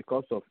fret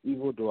because of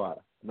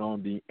evildoer, nor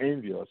be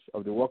envious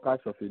of the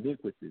workers of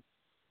iniquity."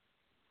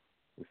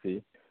 You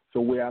see? So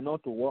we are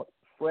not to what?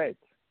 Fret.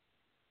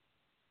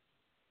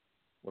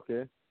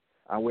 Okay?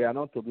 And we are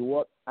not to be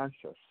what?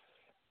 Anxious.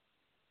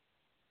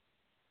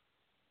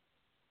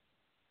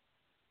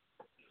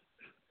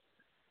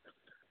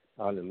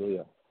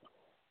 Hallelujah.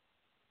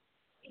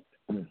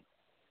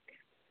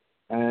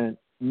 And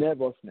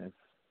nervousness,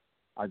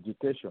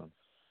 agitation,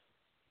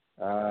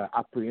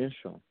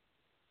 apprehension.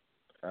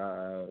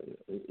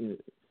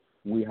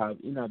 We have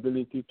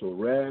inability to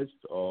rest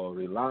or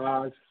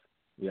relax.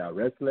 We are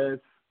restless.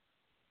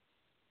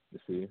 You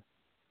see,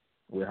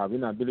 we have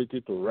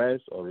inability to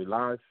rest or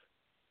relax.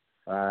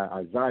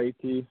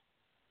 anxiety.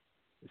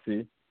 You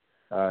see,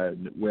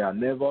 we are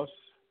nervous.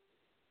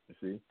 You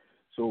see,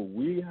 so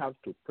we have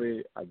to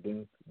pray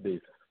against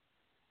this.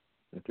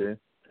 Okay,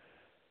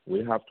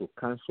 we have to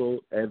cancel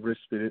every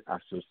spirit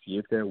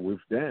associated with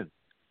them.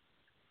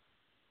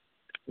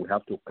 We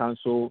have to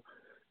cancel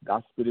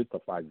that spirit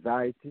of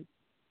anxiety.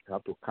 We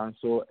have to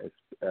cancel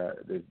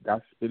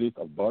that spirit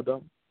of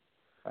boredom,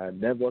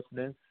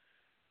 nervousness,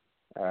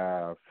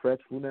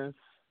 fretfulness,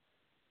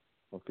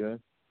 okay,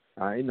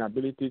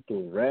 inability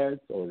to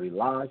rest or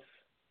relax,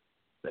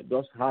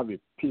 just have a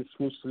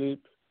peaceful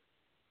sleep,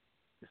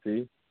 you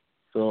see.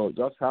 So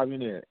just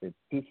having a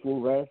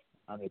peaceful rest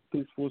and a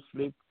peaceful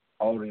sleep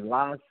or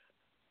relax,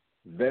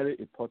 very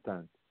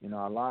important in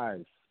our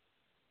lives.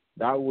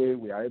 That way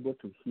we are able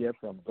to hear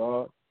from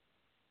God.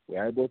 We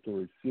are able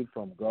to receive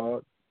from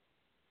God,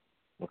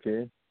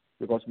 okay,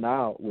 because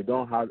now we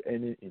don't have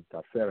any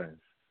interference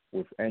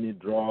with any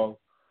drug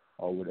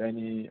or with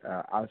any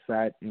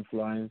outside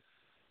influence,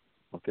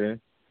 okay?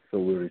 So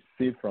we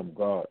receive from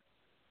God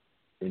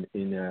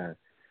in a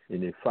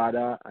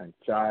father and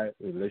child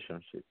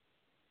relationship.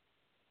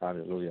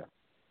 Hallelujah.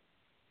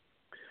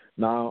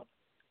 Now,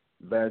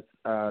 verse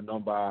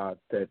number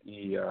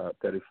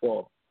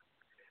 34.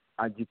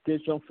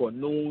 Agitation for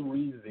no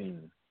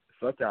reason,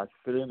 such as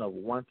feeling of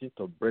wanting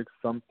to break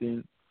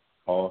something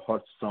or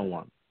hurt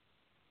someone.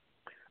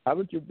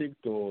 Haven't you been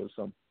to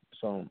some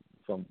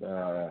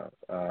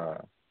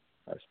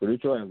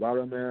spiritual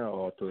environment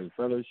or to a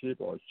fellowship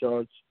or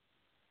church,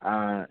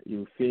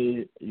 you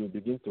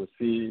begin to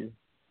see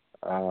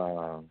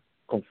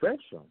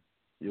confession.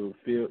 You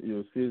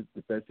see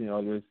the person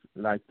always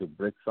like to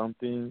break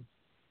something,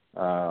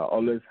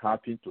 always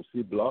happy to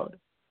see blood.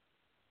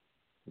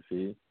 You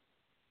see,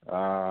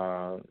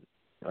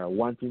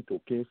 wanting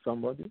to kill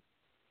somebody,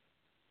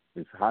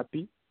 is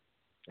happy,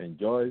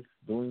 enjoys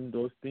doing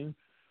those things.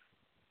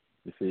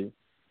 You see,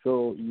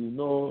 so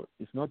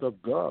it's not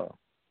of God.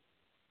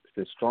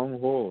 It's a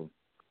stronghold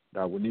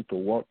that we need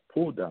to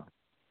pull down.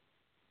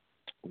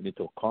 We need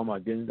to come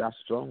against that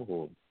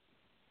stronghold.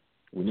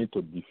 We need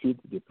to defeat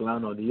the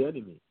plan of the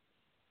enemy.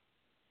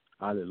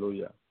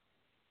 Hallelujah.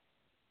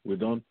 We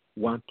don't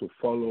want to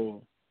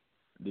follow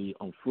the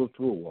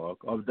unfruitful work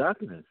of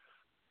darkness.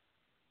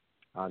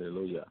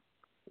 Hallelujah.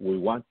 We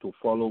want to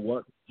follow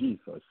what?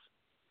 Jesus,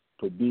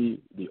 to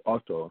be the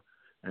author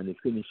and the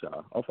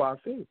finisher of our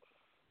faith.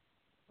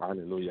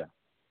 Hallelujah.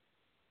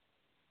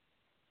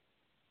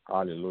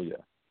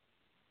 Hallelujah.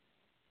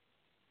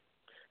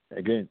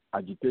 Again,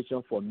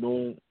 agitation for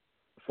no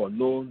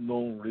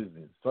known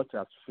reason, such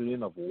as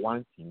feeling of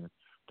wanting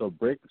to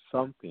break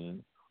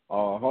something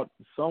or hurt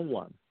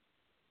someone.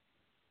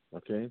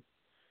 Okay?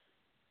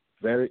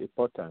 Very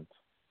important.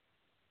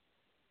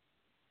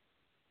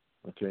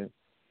 Okay?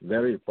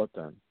 Very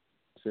important.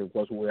 So,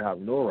 because we have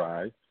no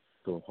right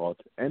to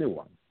hurt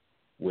anyone.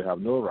 We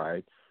have no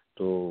right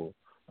to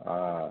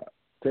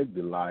take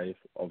the life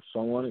of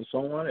someone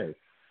else.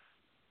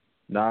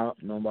 Now,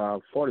 number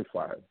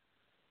 45.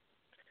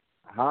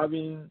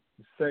 Having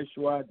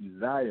sexual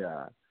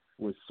desire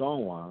with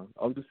someone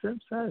of the same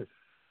sex.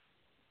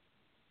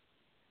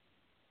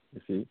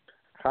 You see,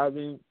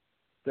 having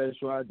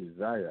sexual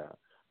desire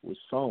with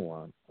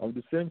someone of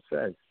the same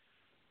sex.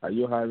 Are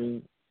you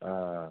having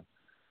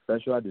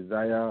sexual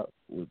desire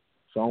with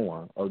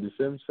someone of the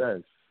same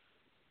sex?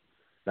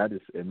 That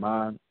is a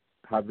man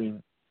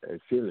having a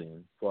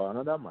feeling for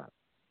another man,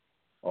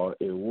 or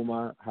a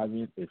woman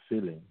having a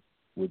feeling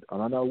with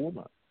another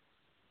woman.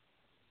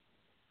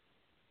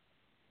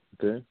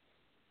 Okay?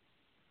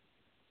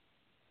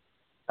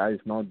 That is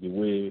not the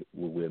way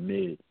we were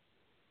made.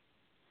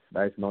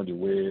 That is not the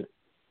way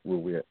we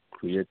were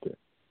created.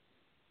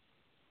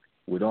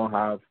 We don't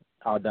have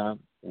Adam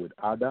with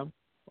Adam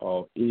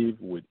or Eve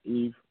with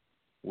Eve.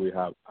 We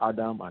have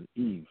Adam and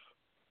Eve.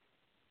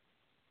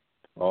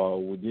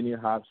 Or we didn't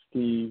have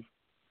Steve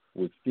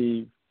with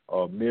Steve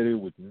or Mary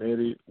with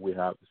Mary. We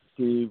have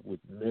Steve with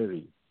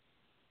Mary.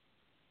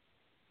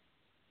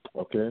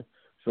 Okay?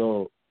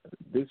 So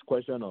this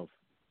question of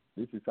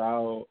this is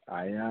how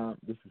I am,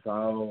 this is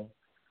how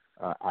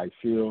I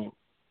feel,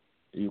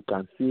 you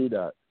can see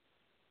that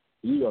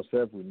you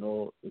yourself will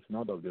know it's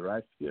not of the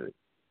right spirit.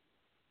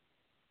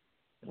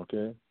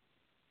 Okay?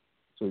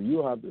 So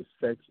you have to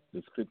search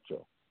the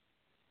scripture.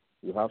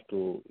 You have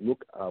to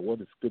look at what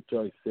the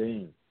scripture is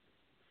saying.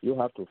 You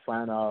have to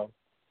find out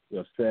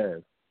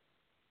yourself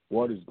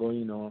what is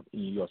going on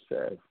in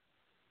yourself.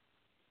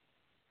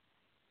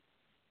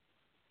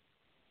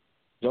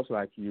 Just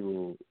like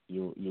you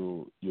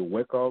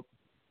wake up,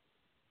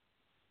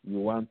 you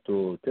want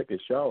to take a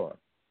shower.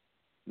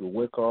 You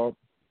wake up,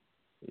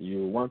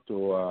 you want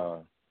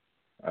to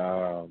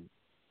go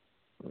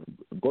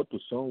to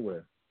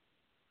somewhere,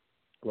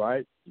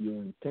 right?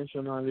 You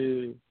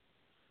intentionally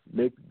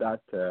make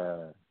that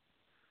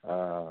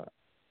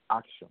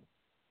action.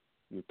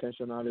 You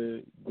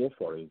intentionally go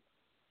for it,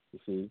 you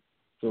see.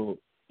 So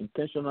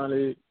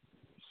intentionally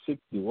seek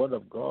the Word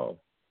of God.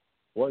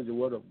 What is the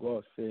Word of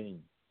God saying?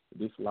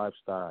 This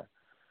lifestyle.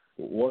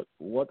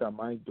 What am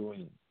I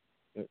doing?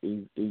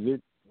 is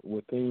it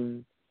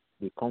within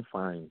the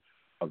confines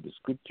of the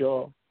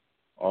scripture,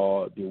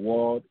 or the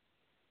word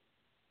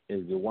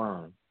is the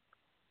one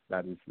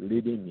that is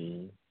leading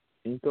me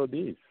into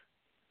this?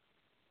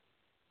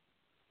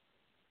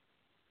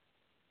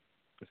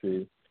 You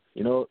see,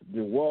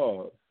 the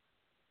world,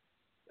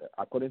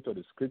 according to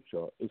the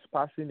scripture, is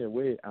passing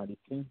away and the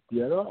things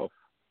thereof.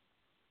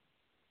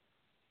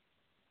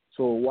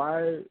 So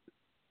why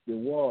the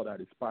world that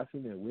is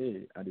passing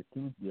away and the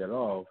things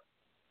thereof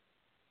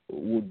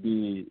would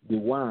be the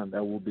one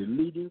that will be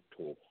leading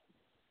to?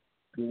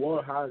 The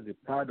world has the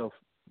pride of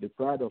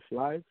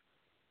life,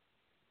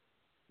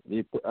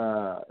 the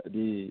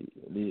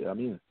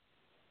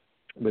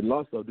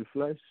lust of the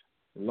flesh,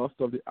 the lust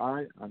of the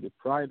eye, and the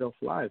pride of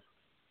life.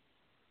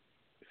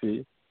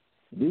 See,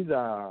 these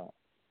are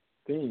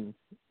things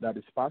that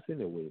is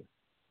passing away.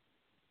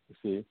 You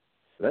see,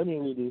 let me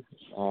read this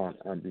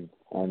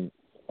and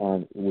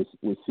we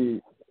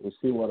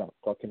see what I'm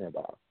talking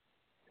about.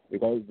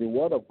 Because the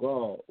word of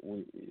God,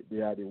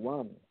 they are the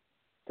one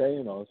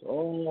telling us,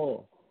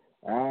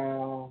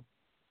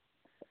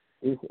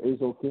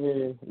 it's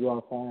okay, you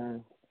are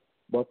fine.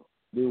 But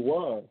the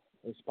word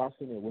is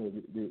passing away.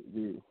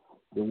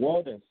 The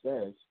word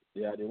themselves,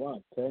 they are the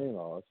one telling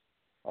us,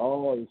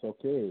 it's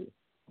okay.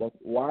 But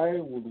why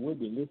would we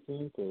be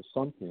listening to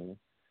something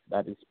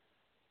that is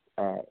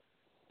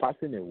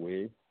passing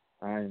away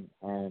and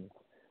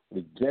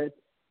reject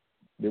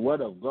the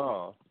word of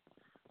God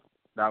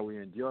that we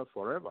endure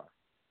forever?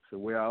 So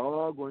we are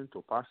all going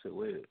to pass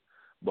away,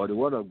 but the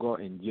word of God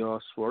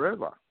endures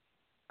forever.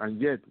 And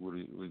yet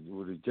we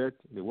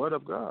reject the word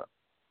of God.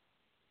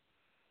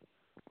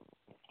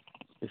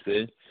 You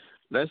see,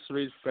 let's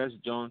read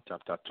 1 John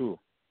chapter 2,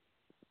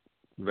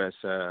 verse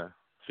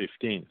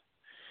 15.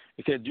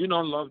 It said, do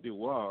not love the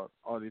world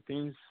or the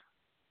things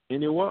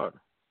in the world.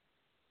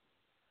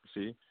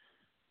 See,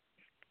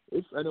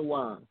 if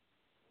anyone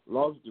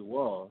loves the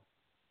world,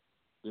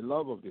 the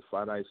love of the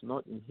Father is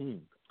not in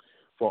him.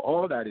 For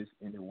all that is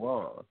in the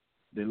world,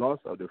 the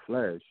lust of the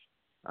flesh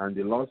and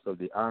the lust of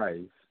the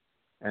eyes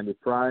and the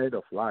pride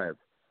of life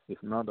is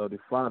not of the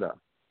Father,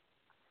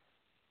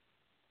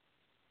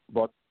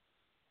 but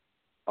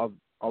of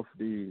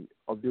the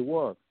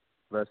world.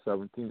 Verse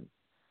 17.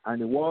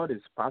 And the world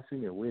is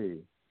passing away,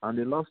 and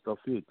the lust of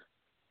it.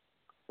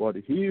 But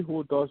he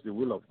who does the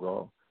will of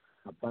God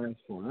abides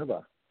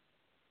forever.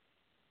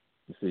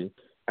 You see,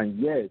 and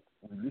yet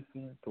we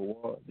listen to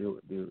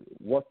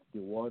what the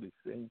word is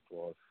saying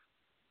to us.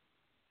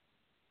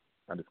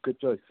 And the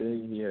scripture is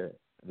saying here,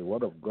 the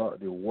word of God,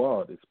 the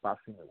world is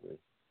passing away.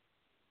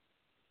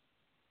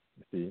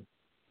 You see,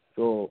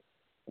 so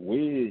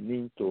we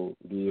need to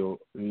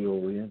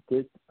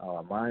reorientate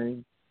our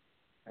mind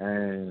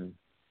and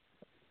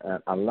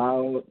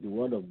allow the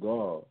word of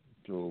God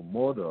to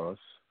mold us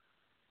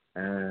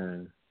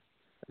and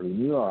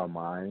renew our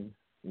mind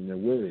in a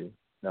way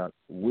that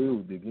we will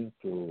begin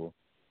to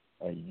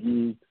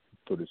yield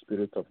to the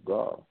Spirit of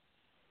God.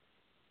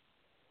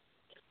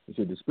 You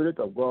see, the Spirit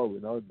of God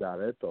will not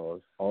direct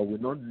us, or will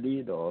not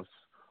lead us,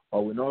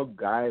 or will not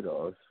guide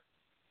us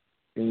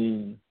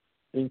into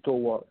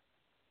what?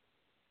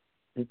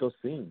 Into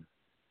sin.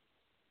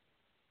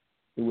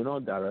 It will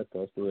not direct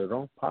us to a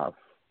wrong path.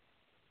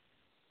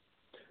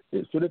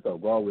 The Spirit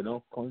of God will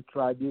not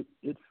contradict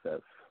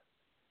itself.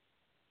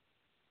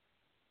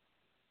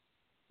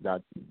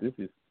 That this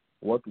is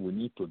what we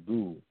need to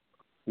do.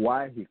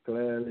 Why he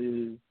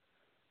clearly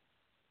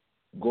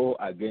go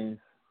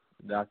against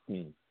that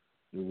thing.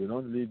 He will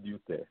not lead you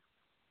there.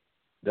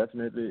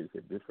 Definitely it's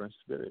a different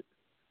spirit.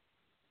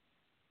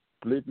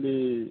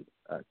 Completely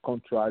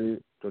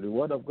contrary to the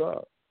word of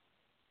God.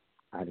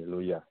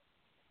 Hallelujah.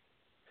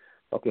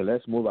 Okay,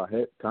 let's move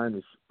ahead.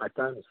 My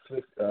time is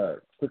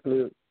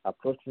quickly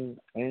approaching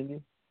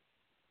ending.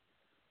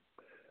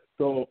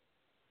 So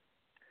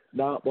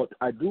now, but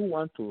I do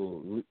want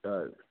to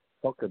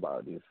talk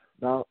about this.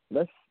 Now,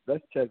 let's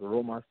check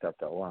Romans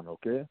chapter 1,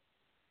 okay?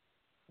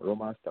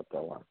 Romans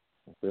chapter 1,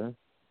 okay?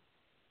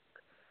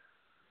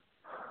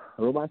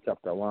 Romans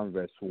chapter 1,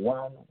 verse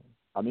 1.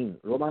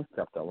 Romans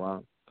chapter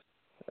 1.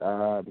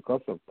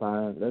 Because of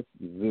time, let's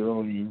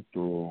zero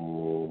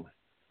into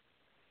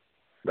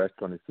verse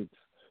 26.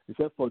 He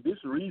said, for this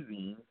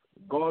reason,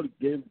 God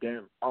gave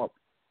them up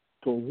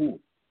to who?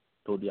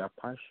 To their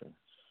passions.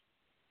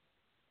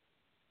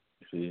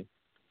 You see?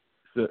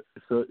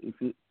 So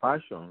if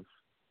passions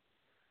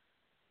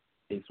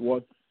is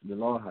what the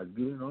Lord has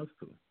given us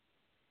to.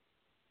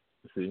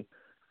 You see?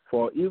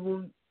 For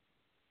even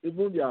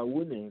their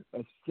women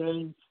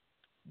exchange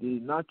the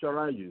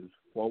natural use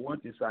for what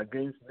is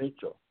against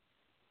nature.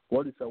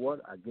 What is a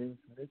word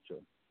against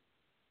nature?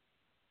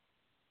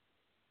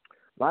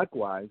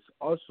 Likewise,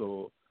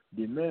 also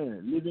the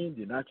men living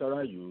the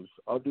natural use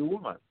of the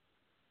woman,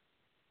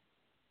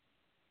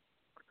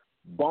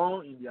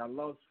 born in their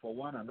lust for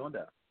one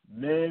another,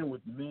 men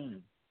with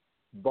men,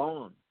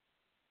 born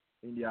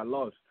in their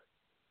lust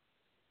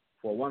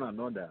for one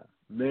another,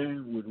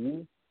 men with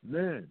who?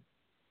 Men,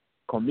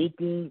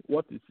 committing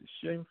what is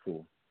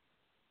shameful,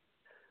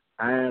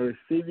 and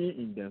receiving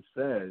in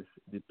themselves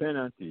the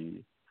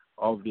penalty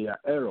of their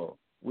error,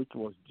 which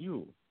was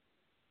due.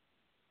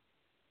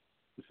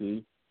 You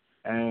see,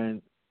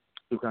 and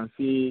you can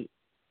see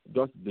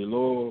just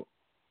below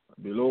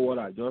what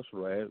I just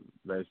read,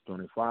 verse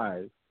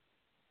 25. Is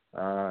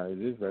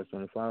this verse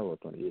 25 or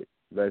 28?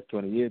 Verse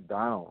 28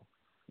 down,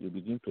 you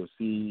begin to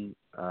see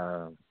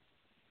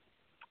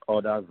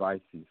other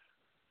vices.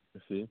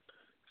 You see,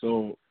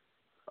 so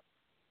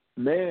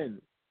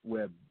men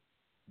were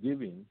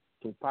given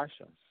to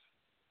passions,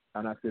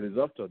 and as a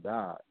result of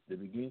that, they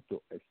begin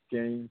to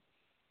exchange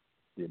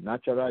the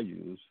natural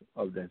use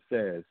of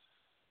themselves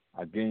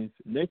against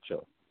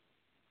nature.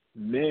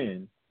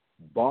 Men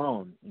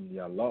born in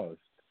their lust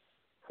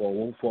for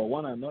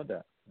one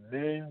another,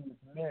 men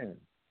with men,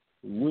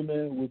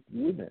 women with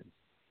women.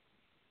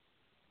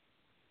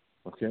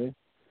 Okay?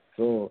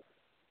 So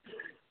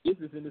this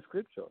is in the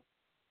scripture.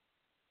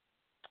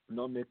 I'm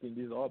not making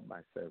this up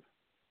myself.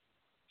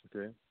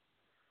 Okay?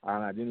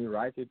 And I didn't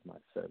write it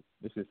myself.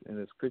 This is in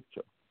the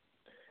scripture.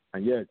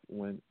 And yet,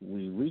 when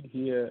we read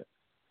here,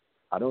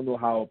 I don't know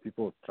how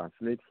people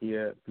translate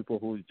here, people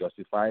who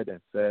justify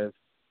themselves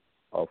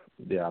of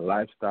their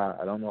lifestyle.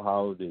 I don't know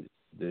how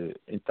they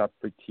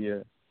interpret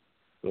here.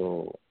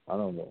 So, I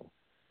don't know.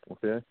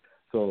 Okay?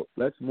 So,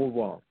 let's move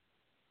on.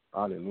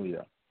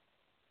 Hallelujah.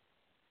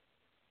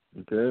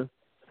 Okay?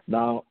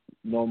 Now,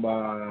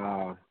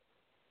 number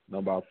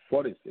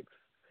 46,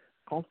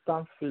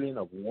 constant feeling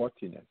of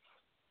worthiness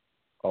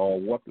or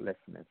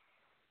worthlessness.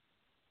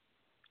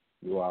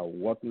 You are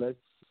worthless.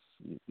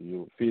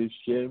 You feel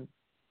shame.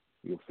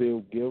 You feel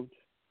guilt.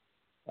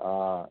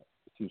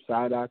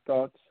 Suicidal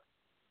thoughts.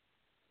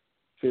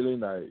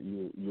 Feeling that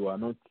you are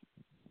not,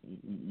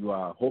 you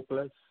are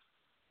hopeless.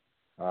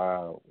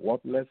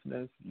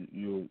 Worthlessness.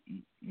 You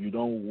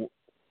don't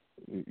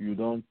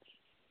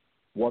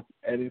worth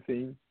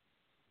anything.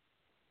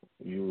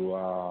 You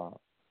are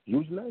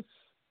useless.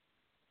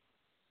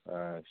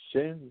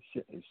 Ashamed.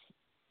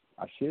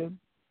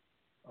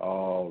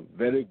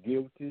 Very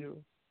guilty.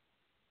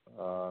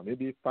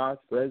 Maybe past,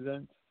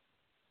 present.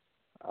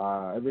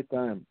 Every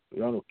time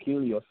you want to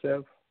kill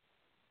yourself,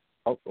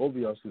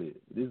 obviously,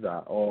 these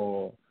are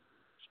all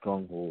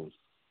strongholds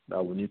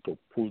that we need to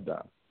pull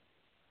down.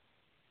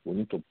 We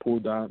need to pull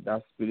down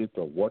that spirit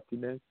of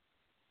worthiness.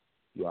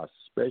 You are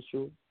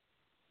special.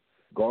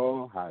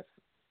 God has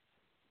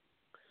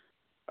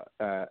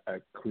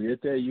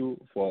created you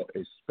for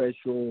a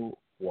special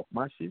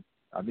workmanship.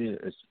 I mean,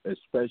 a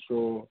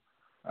special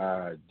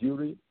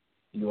duty.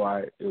 You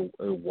are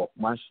a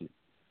workmanship.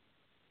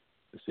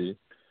 You see,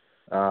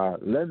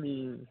 let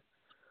me.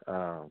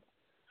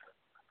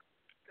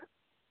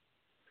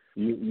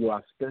 You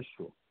are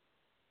special.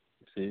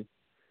 You see,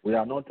 we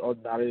are not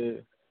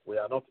ordinary. We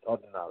are not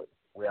ordinary.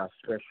 We are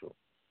special.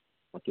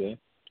 Okay,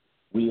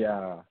 we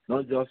are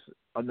not just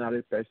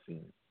ordinary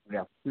person. We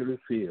are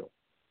spirit-filled.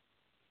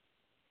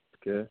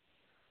 Okay.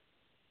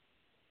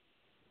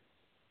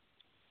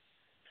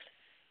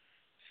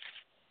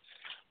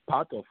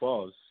 Part of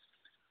us,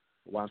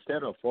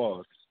 1/3 of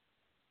us,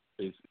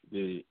 is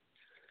the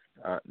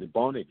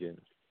born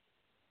again,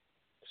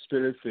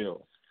 spirit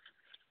filled.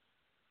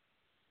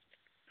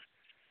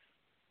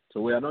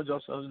 So we are not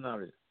just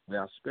ordinary; we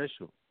are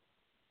special.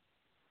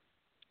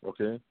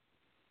 Okay,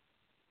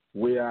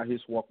 we are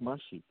His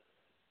workmanship,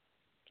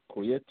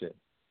 created,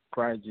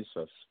 Christ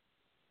Jesus,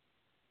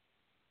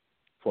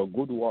 for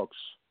good works.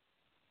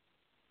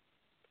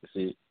 You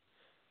see,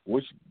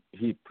 which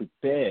He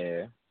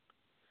prepared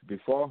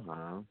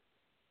beforehand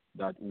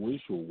that we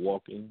should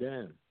walk in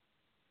them.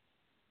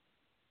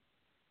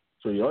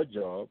 So your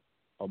job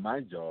or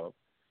my job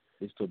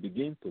is to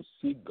begin to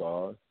seek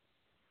God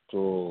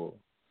to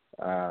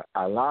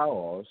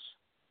allow us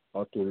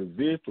or to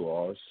reveal to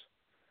us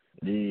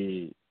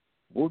the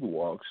good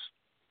works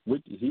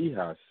which He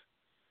has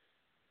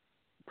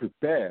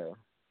prepared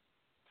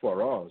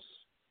for us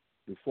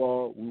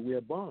before we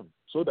were born,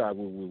 so that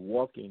we will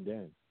walk in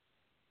them,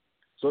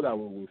 so that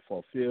we will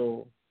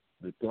fulfill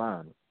the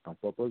plan and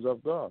purpose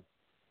of God,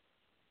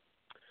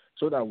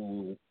 so that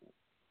we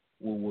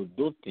will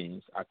do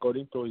things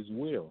according to His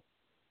will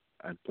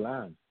and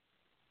plan.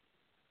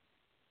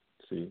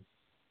 See,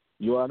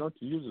 you are not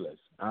useless.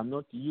 I'm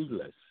not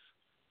useless.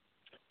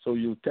 So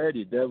you tell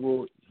the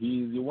devil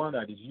he is the one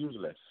that is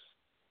useless.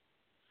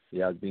 He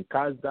has been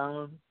cast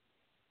down.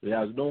 He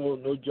has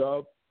no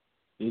job.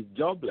 He's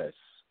jobless.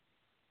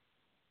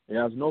 He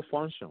has no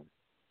function.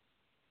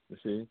 You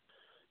see,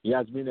 he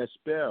has been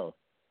expelled.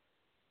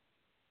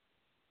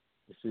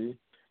 You see,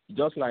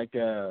 just like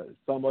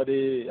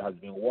somebody has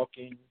been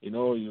working,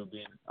 you've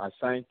been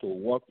assigned to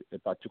work a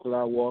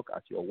particular work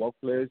at your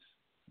workplace.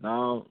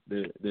 Now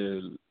they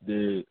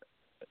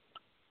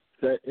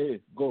say, hey,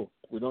 go.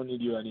 We don't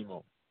need you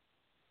anymore.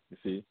 You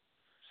see,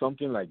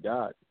 something like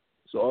that.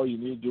 So all you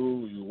need to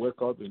do, you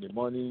wake up in the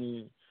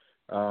morning,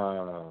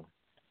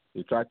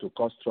 you try to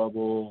cause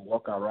trouble,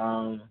 walk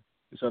around,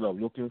 instead of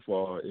looking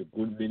for a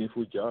good,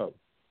 meaningful job.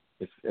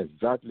 It's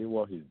exactly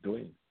what he's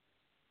doing.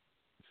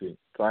 You see,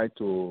 try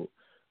to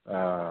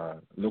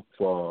look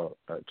for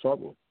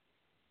trouble,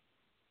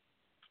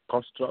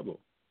 cause trouble,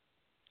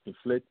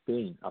 inflict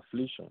pain,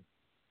 affliction,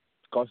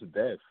 cause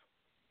death.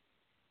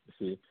 You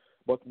see,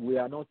 but we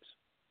are not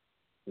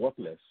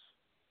worthless.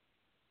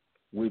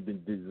 We've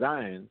been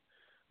designed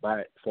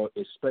for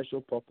a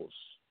special purpose.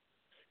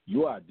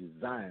 You are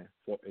designed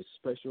for a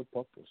special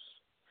purpose,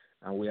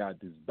 and we are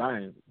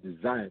designed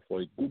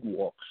for a good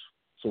works.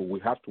 So we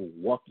have to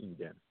walk in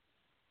them.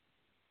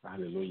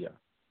 Hallelujah.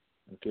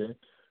 Okay?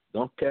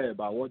 Don't care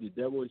about what the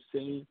devil is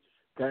saying.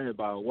 Care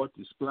about what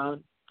is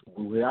planned.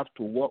 We have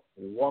to walk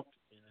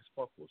in his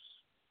purpose,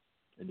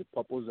 in the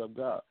purpose of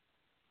God.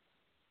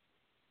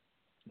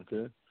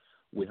 Okay?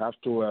 We have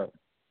to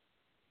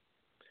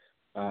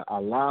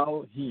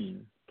allow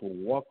him to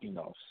walk in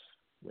us.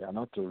 We are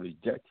not to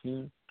reject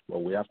him,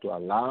 but we have to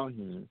allow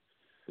him,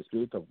 the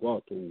Spirit of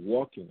God, to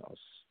walk in us.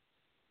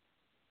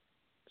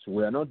 So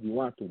we are not the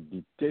one to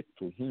dictate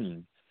to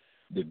him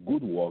the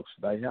good works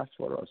that he has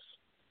for us,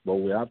 but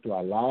we have to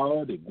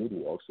allow the good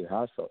works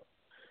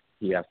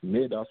he has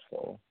made us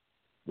for,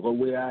 because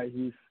we are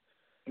his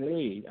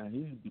clay and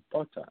he is the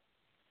potter.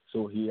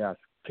 So he has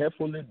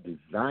carefully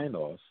designed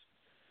us,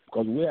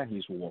 because we are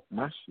his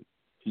workmanship.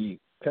 He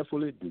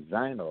carefully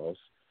designed us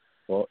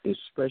for a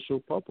special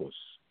purpose.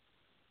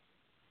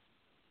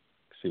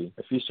 See,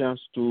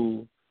 Ephesians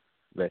 2,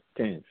 verse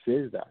 10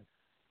 says that.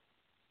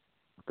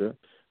 Okay?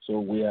 So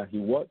we are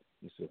his what?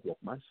 It's a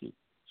workmanship.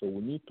 So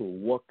we need to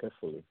work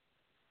carefully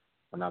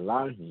and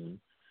allow him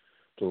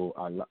for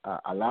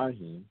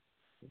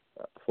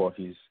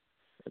his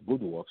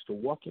good works to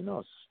work in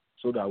us,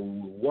 so that we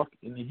will work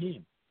in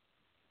him.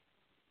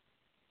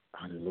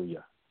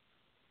 Hallelujah.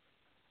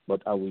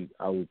 But I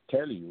will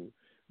tell you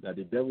that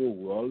the devil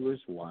will always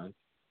want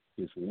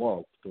his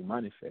work to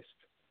manifest.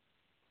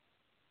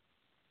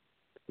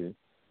 Okay?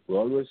 We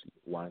always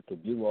want to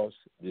give us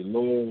the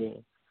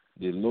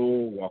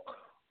low work.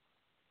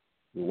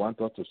 We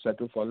want us to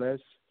settle for less.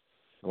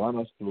 We want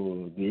us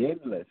to be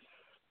aimless,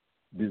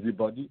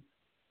 busybody,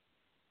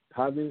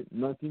 having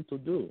nothing to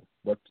do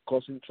but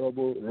causing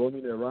trouble,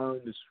 roaming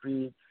around the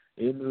street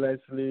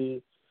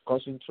aimlessly,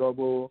 causing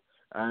trouble,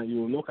 and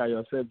you look at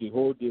yourself the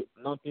whole day,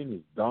 nothing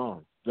is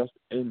done, just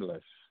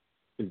aimless.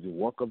 It's the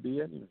work of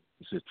the enemy.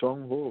 It's a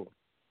stronghold,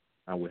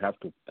 and we have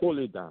to pull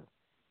it down.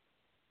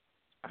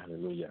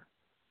 Hallelujah.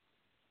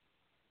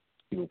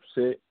 You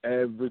say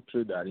every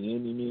tree that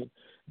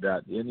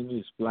the enemy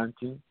is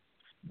planting,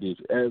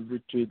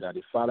 every tree that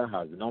the Father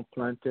has not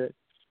planted,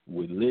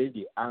 we lay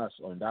the axe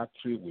on that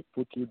tree, we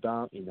put you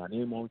down in the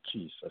name of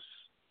Jesus.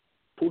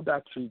 Pull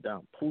that tree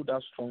down, pull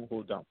that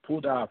stronghold down,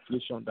 pull that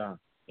affliction down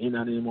in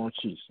the name of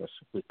Jesus.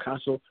 We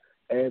cancel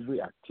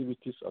every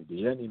activities of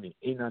the enemy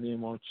in the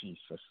name of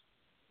Jesus.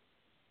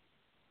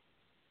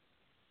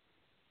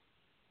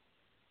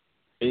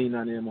 In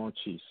the name of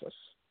Jesus.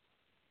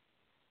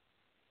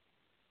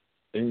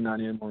 In the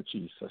name of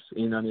Jesus.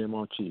 In the name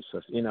of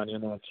Jesus. In the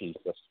name of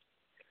Jesus.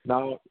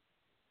 Now,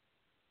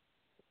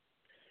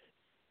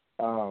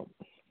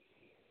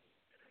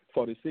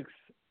 46,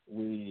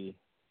 we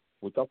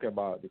talk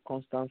about the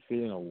constant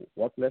feeling of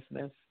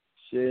worthlessness,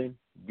 shame,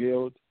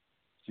 guilt,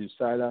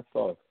 suicidal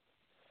thoughts.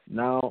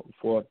 Now,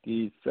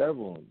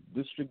 47,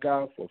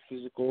 disregard for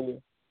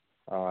physical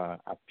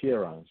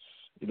appearance.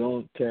 You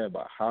don't care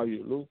about how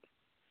you look.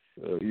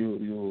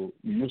 You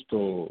used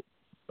to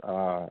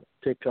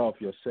take care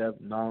of yourself.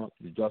 Now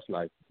you just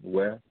like,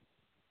 well,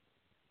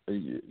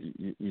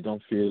 you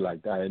don't feel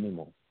like that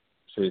anymore.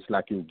 So it's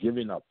like you're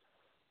giving up.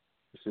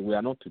 So we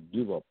are not to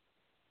give up.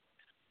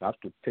 We have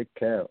to take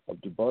care of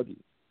the body.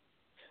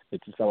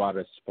 It is our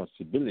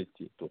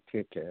responsibility to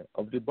take care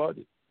of the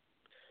body.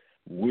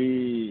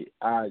 We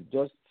are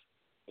just,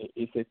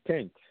 it's a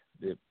tent,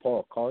 the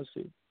Paul calls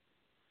it.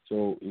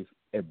 So it's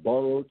a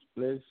borrowed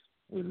place.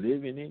 We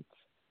live in it,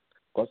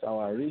 because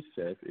our real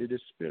self is the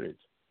spirit.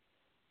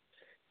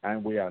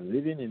 And we are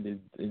living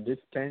in this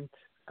tent,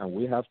 and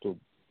we have to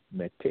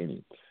maintain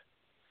it.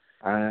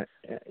 And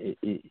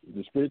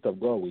the Spirit of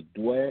God will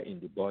dwell in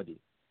the body.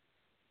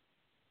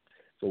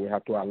 So we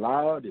have to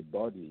allow the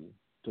body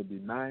to be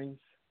nice,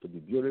 to be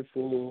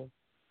beautiful,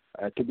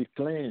 to be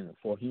clean,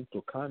 for him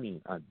to come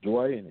in and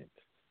dwell in it.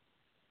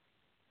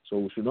 So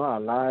we should not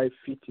allow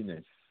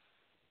filthiness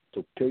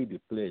to take the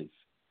place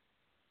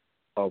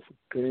of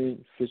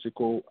clean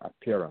physical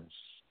appearance.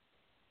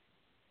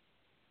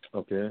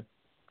 Okay?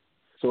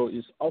 So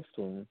it's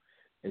often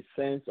a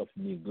sense of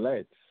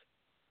neglect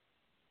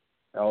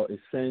or a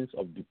sense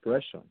of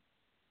depression.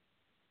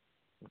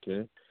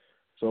 Okay?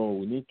 So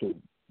we need to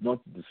not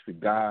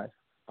disregard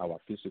our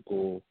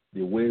physical,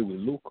 the way we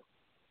look,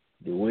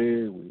 the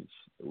way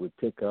we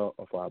take care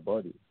of our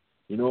body.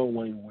 You know,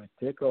 when we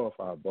take care of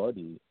our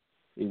body,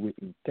 it will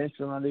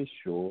intentionally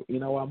show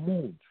in our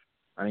mood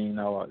and in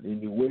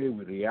the way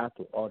we react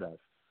to others.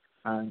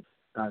 And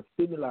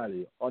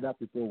similarly, other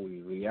people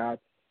will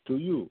react to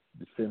you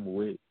the same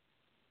way.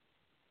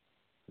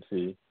 You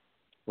see,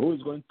 who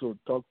is going to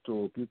talk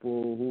to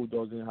people who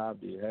doesn't have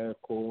the hair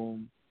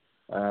comb,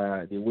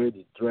 the way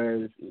they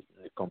dress is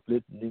a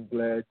complete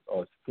neglect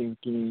or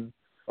stinking,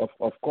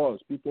 Of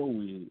course, people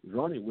will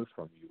run away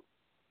from you.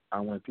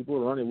 And when people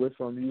run away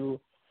from you,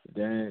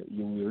 then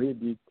you will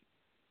read it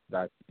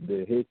that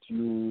they hate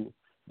you,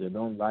 they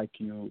don't like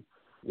you,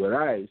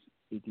 whereas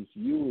it is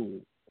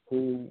you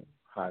who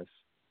has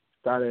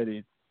started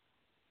it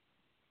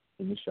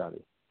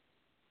initially.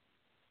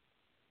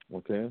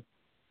 Okay?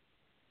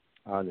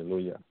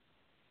 Hallelujah.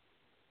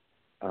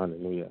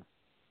 Hallelujah.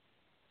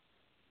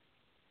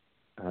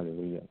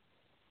 Hallelujah.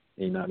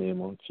 In the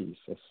name of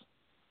Jesus.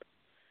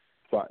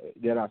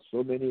 There are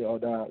so many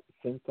other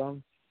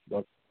symptoms,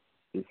 but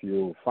if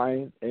you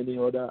find any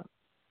other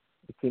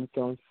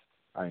symptoms,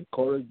 I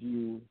encourage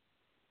you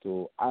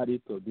to add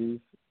it to this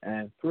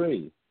and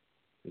pray.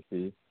 You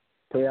see,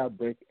 prayer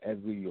breaks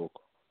every yoke.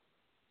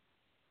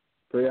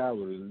 Prayer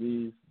will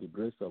release the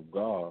grace of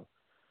God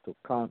to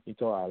come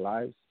into our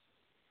lives.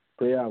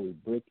 Prayer will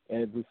break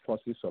every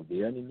forces of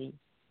the enemy.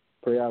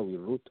 Prayer will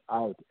root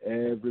out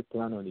every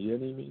plan of the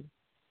enemy.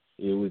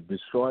 It will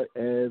destroy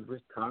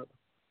every trap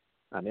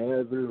and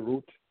every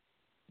root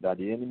that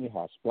the enemy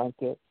has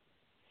planted.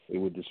 It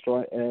will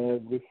destroy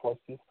every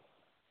forces,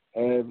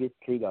 every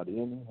tree that the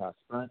enemy has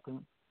planted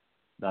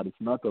that is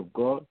not of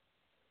God.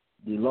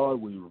 The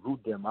Lord will root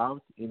them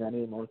out in the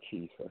name of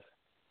Jesus.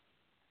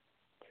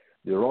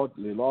 The Lord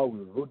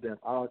will root them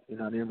out in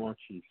the name of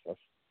Jesus.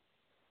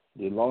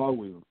 The Lord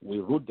will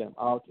root them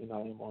out in the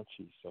name of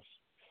Jesus.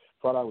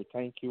 Father, we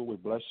thank you. We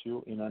bless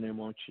you in the name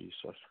of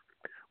Jesus.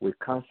 We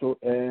cancel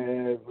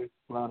every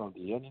plan of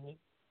the enemy,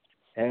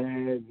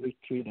 every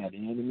tree that the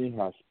enemy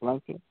has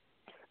planted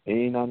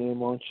in the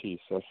name of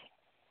Jesus.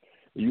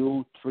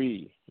 You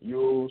tree,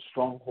 you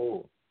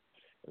stronghold,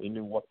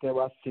 in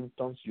whatever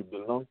symptoms you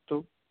belong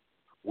to,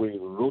 we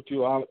root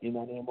you out in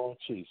the name of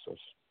Jesus.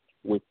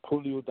 We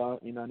pull you down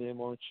in the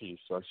name of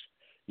Jesus.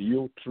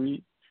 You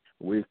tree,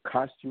 we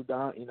cast you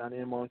down in the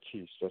name of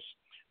Jesus.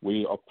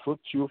 We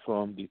uproot you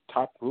from the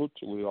tap root.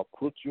 We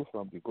uproot you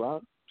from the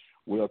ground.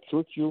 We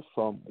uproot you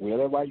from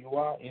wherever you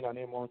are in the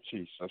name of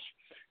Jesus.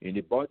 In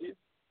the body,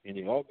 in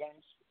the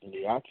organs, in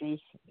the arteries,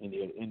 in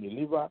the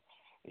liver,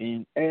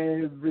 in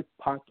every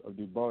part of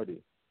the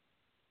body.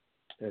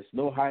 There's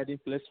no hiding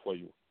place for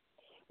you.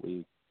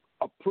 We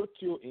uproot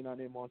you in the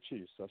name of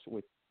Jesus.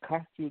 We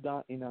cast you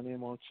down in the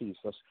name of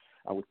Jesus.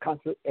 And we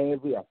cancel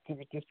every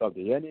activities of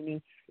the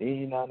enemy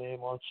in the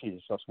name of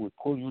Jesus. We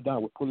pull you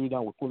down, we pull you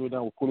down, we pull you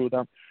down, we pull you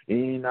down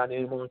in the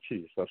name of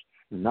Jesus.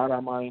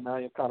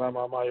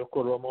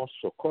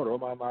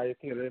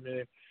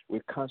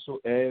 We cancel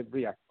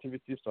every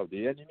activities of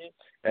the enemy,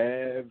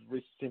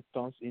 every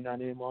symptoms in the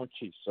name of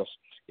Jesus.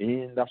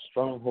 In the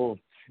stronghold,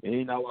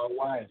 in our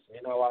wives,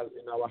 in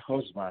our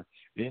husband,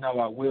 in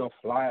our way of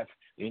life,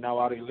 in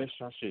our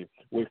relationship,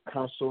 we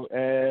cancel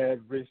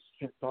every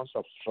symptoms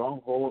of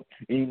stronghold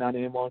in the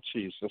name of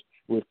Jesus.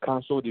 We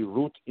cancel the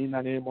root in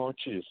the name of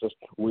Jesus.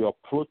 We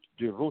uproot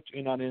the root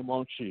in the name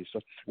of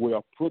Jesus. We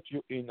uproot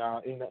you in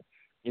our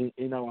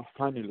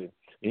family,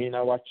 in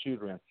our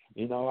children,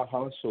 in our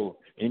household,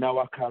 in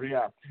our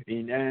career,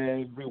 in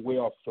every way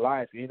of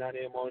life, in the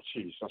name of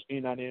Jesus,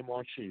 in the name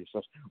of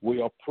Jesus.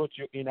 We uproot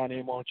you in the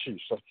name of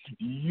Jesus.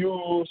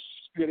 You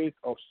spirit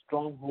of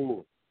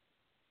stronghold,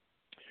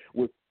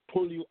 we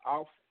pull you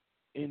out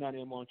in the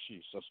name of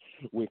Jesus.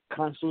 We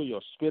cancel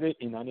your spirit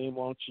in the name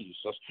of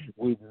Jesus.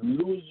 We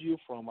lose you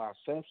from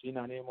ourselves in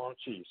the name of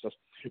Jesus.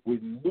 We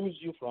lose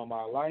you from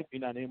our life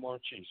in the name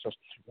of Jesus.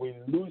 We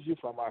lose you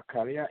from our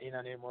career in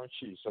the name of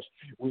Jesus.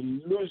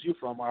 We lose you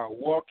from our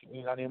work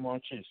in the name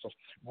of Jesus.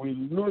 We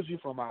lose you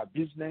from our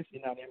business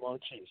in the name of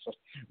Jesus.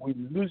 We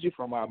lose you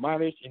from our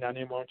marriage in the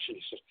name of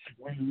Jesus.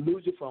 We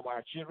lose you from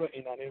our children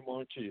in the name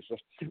of Jesus.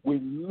 We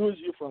lose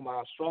you from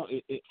our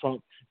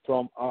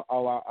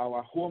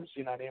our homes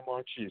in the name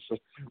of Jesus.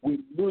 We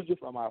lose you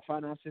from our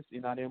finances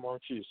in the name of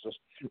Jesus.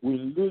 We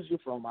lose you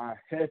from our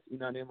health in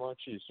the name of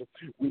Jesus.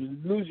 We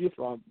lose you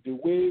from the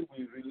way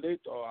we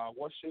relate or our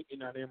worship in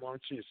the name of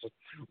Jesus.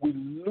 We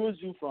lose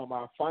you from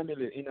our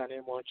family in the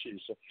name of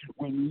Jesus.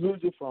 We lose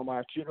you from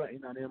our children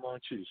in the name of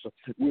Jesus.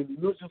 We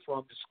lose you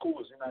from the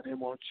schools in the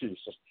name of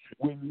Jesus.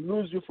 We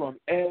lose you from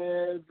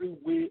every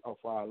way of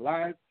our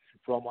life,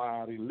 from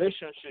our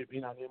relationship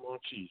in the name of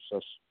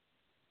Jesus.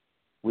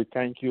 We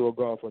thank you, O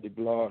God, for the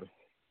blood.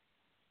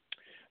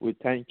 We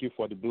thank you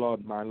for the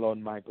blood, my Lord,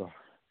 my God.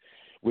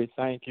 We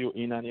thank you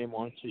in the name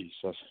of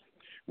Jesus.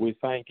 We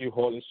thank you,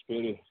 Holy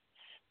Spirit.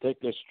 Take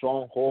a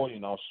stronghold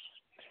in us.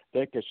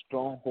 Take a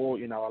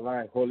stronghold in our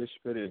life, Holy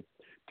Spirit.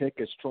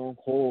 Take a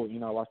stronghold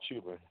in our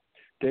children.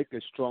 Take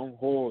a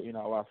stronghold in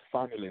our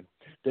family.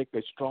 Take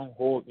a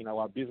stronghold in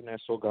our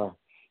business, oh God.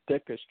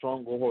 Take a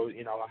stronghold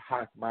in our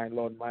heart, my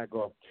Lord, my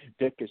God.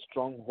 Take a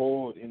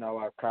stronghold in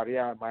our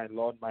career, my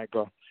Lord, my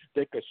God.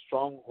 Take a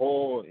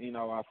stronghold in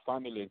our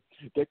family.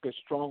 Take a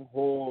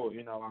stronghold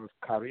in our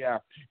career.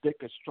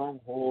 Take a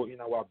stronghold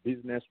in our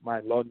business, my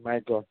Lord,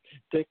 my God.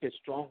 Take a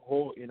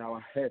stronghold in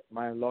our head,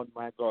 my Lord,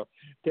 my God.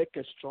 Take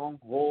a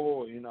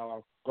stronghold in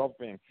our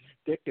government.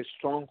 Take a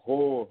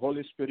stronghold,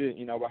 Holy Spirit,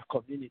 in our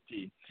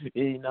community.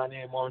 In the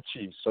name of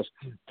Jesus.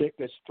 Take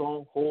a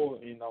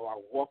stronghold in our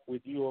walk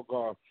with you, O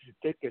God.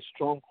 Take a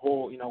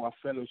stronghold in our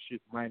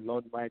fellowship, my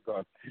Lord, my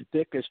God.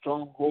 Take a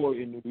stronghold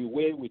in the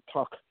way we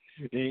talk.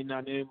 In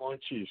the name of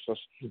Jesus.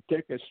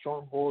 Take a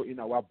stronghold in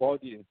our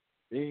body.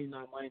 In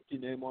the mighty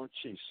name of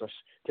Jesus.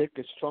 Take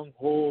a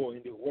stronghold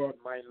in the world,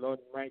 my Lord,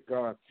 my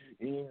God.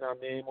 In the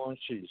name of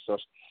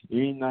Jesus.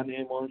 In the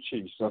name of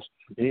Jesus.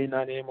 In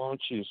the name of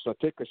Jesus.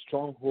 Take a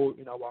stronghold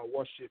in our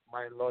worship,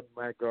 my Lord,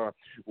 my God.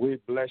 We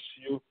bless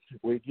you.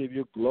 We give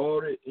you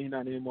glory in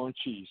the name of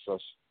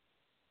Jesus.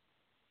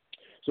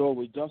 So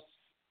we just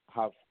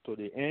have to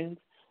the end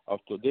of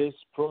today's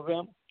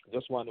program. I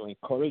just want to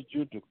encourage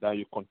you that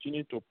you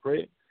continue to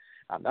pray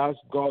and ask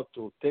God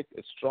to take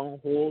a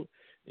stronghold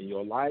in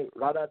your life,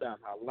 rather than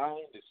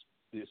allowing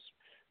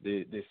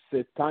the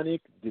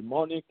satanic,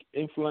 demonic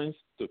influence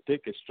to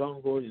take a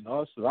stronghold in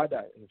us.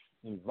 Rather,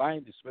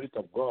 invite the Spirit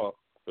of God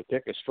to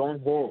take a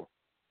stronghold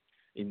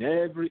in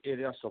every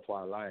areas of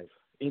our life.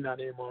 In the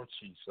name of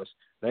Jesus,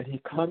 let He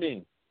come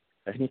in.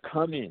 Let He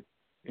come in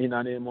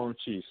the name of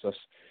Jesus.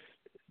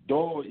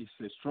 Though He's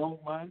a strong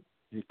man,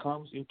 He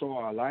comes into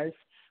our life,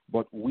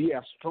 but we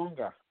are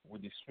stronger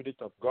with the Spirit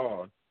of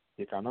God.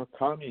 He cannot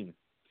come in.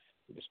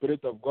 The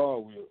Spirit of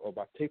God will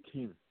overtake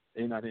him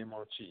in the name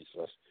of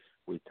Jesus.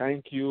 We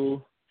thank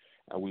you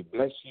and we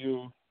bless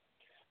you,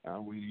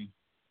 and we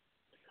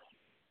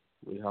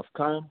have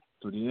come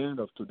to the end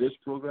of today's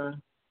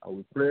program, and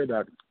we pray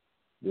that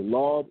the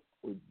Lord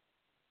will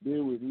be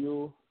with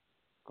you,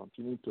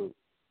 continue to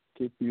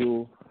keep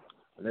you,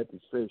 and let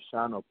His face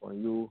shine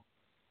upon you,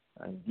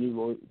 and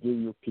give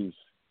you peace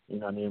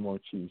in the name of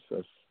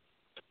Jesus.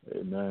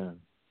 Amen.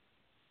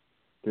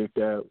 Take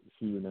care.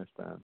 See you next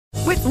time.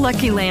 With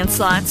Lucky Land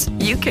Slots,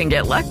 you can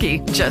get lucky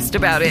just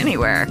about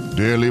anywhere.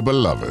 Dearly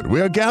beloved, we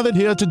are gathered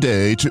here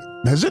today to...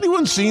 Has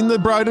anyone seen the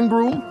bride and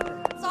groom?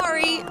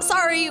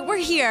 Sorry, we're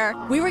here.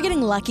 We were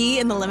getting lucky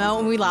in the limo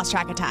and we lost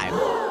track of time.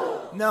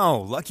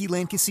 No, Lucky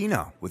Land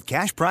Casino, with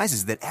cash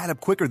prizes that add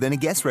up quicker than a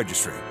guest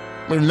registry.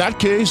 In that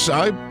case,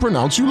 I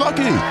pronounce you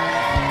lucky.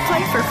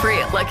 Play for free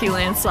at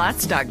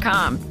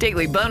LuckyLandSlots.com.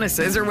 Daily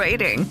bonuses are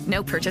waiting.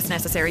 No purchase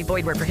necessary.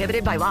 Void where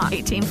prohibited by law.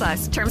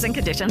 18+. Terms and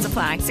conditions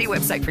apply. See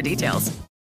website for details.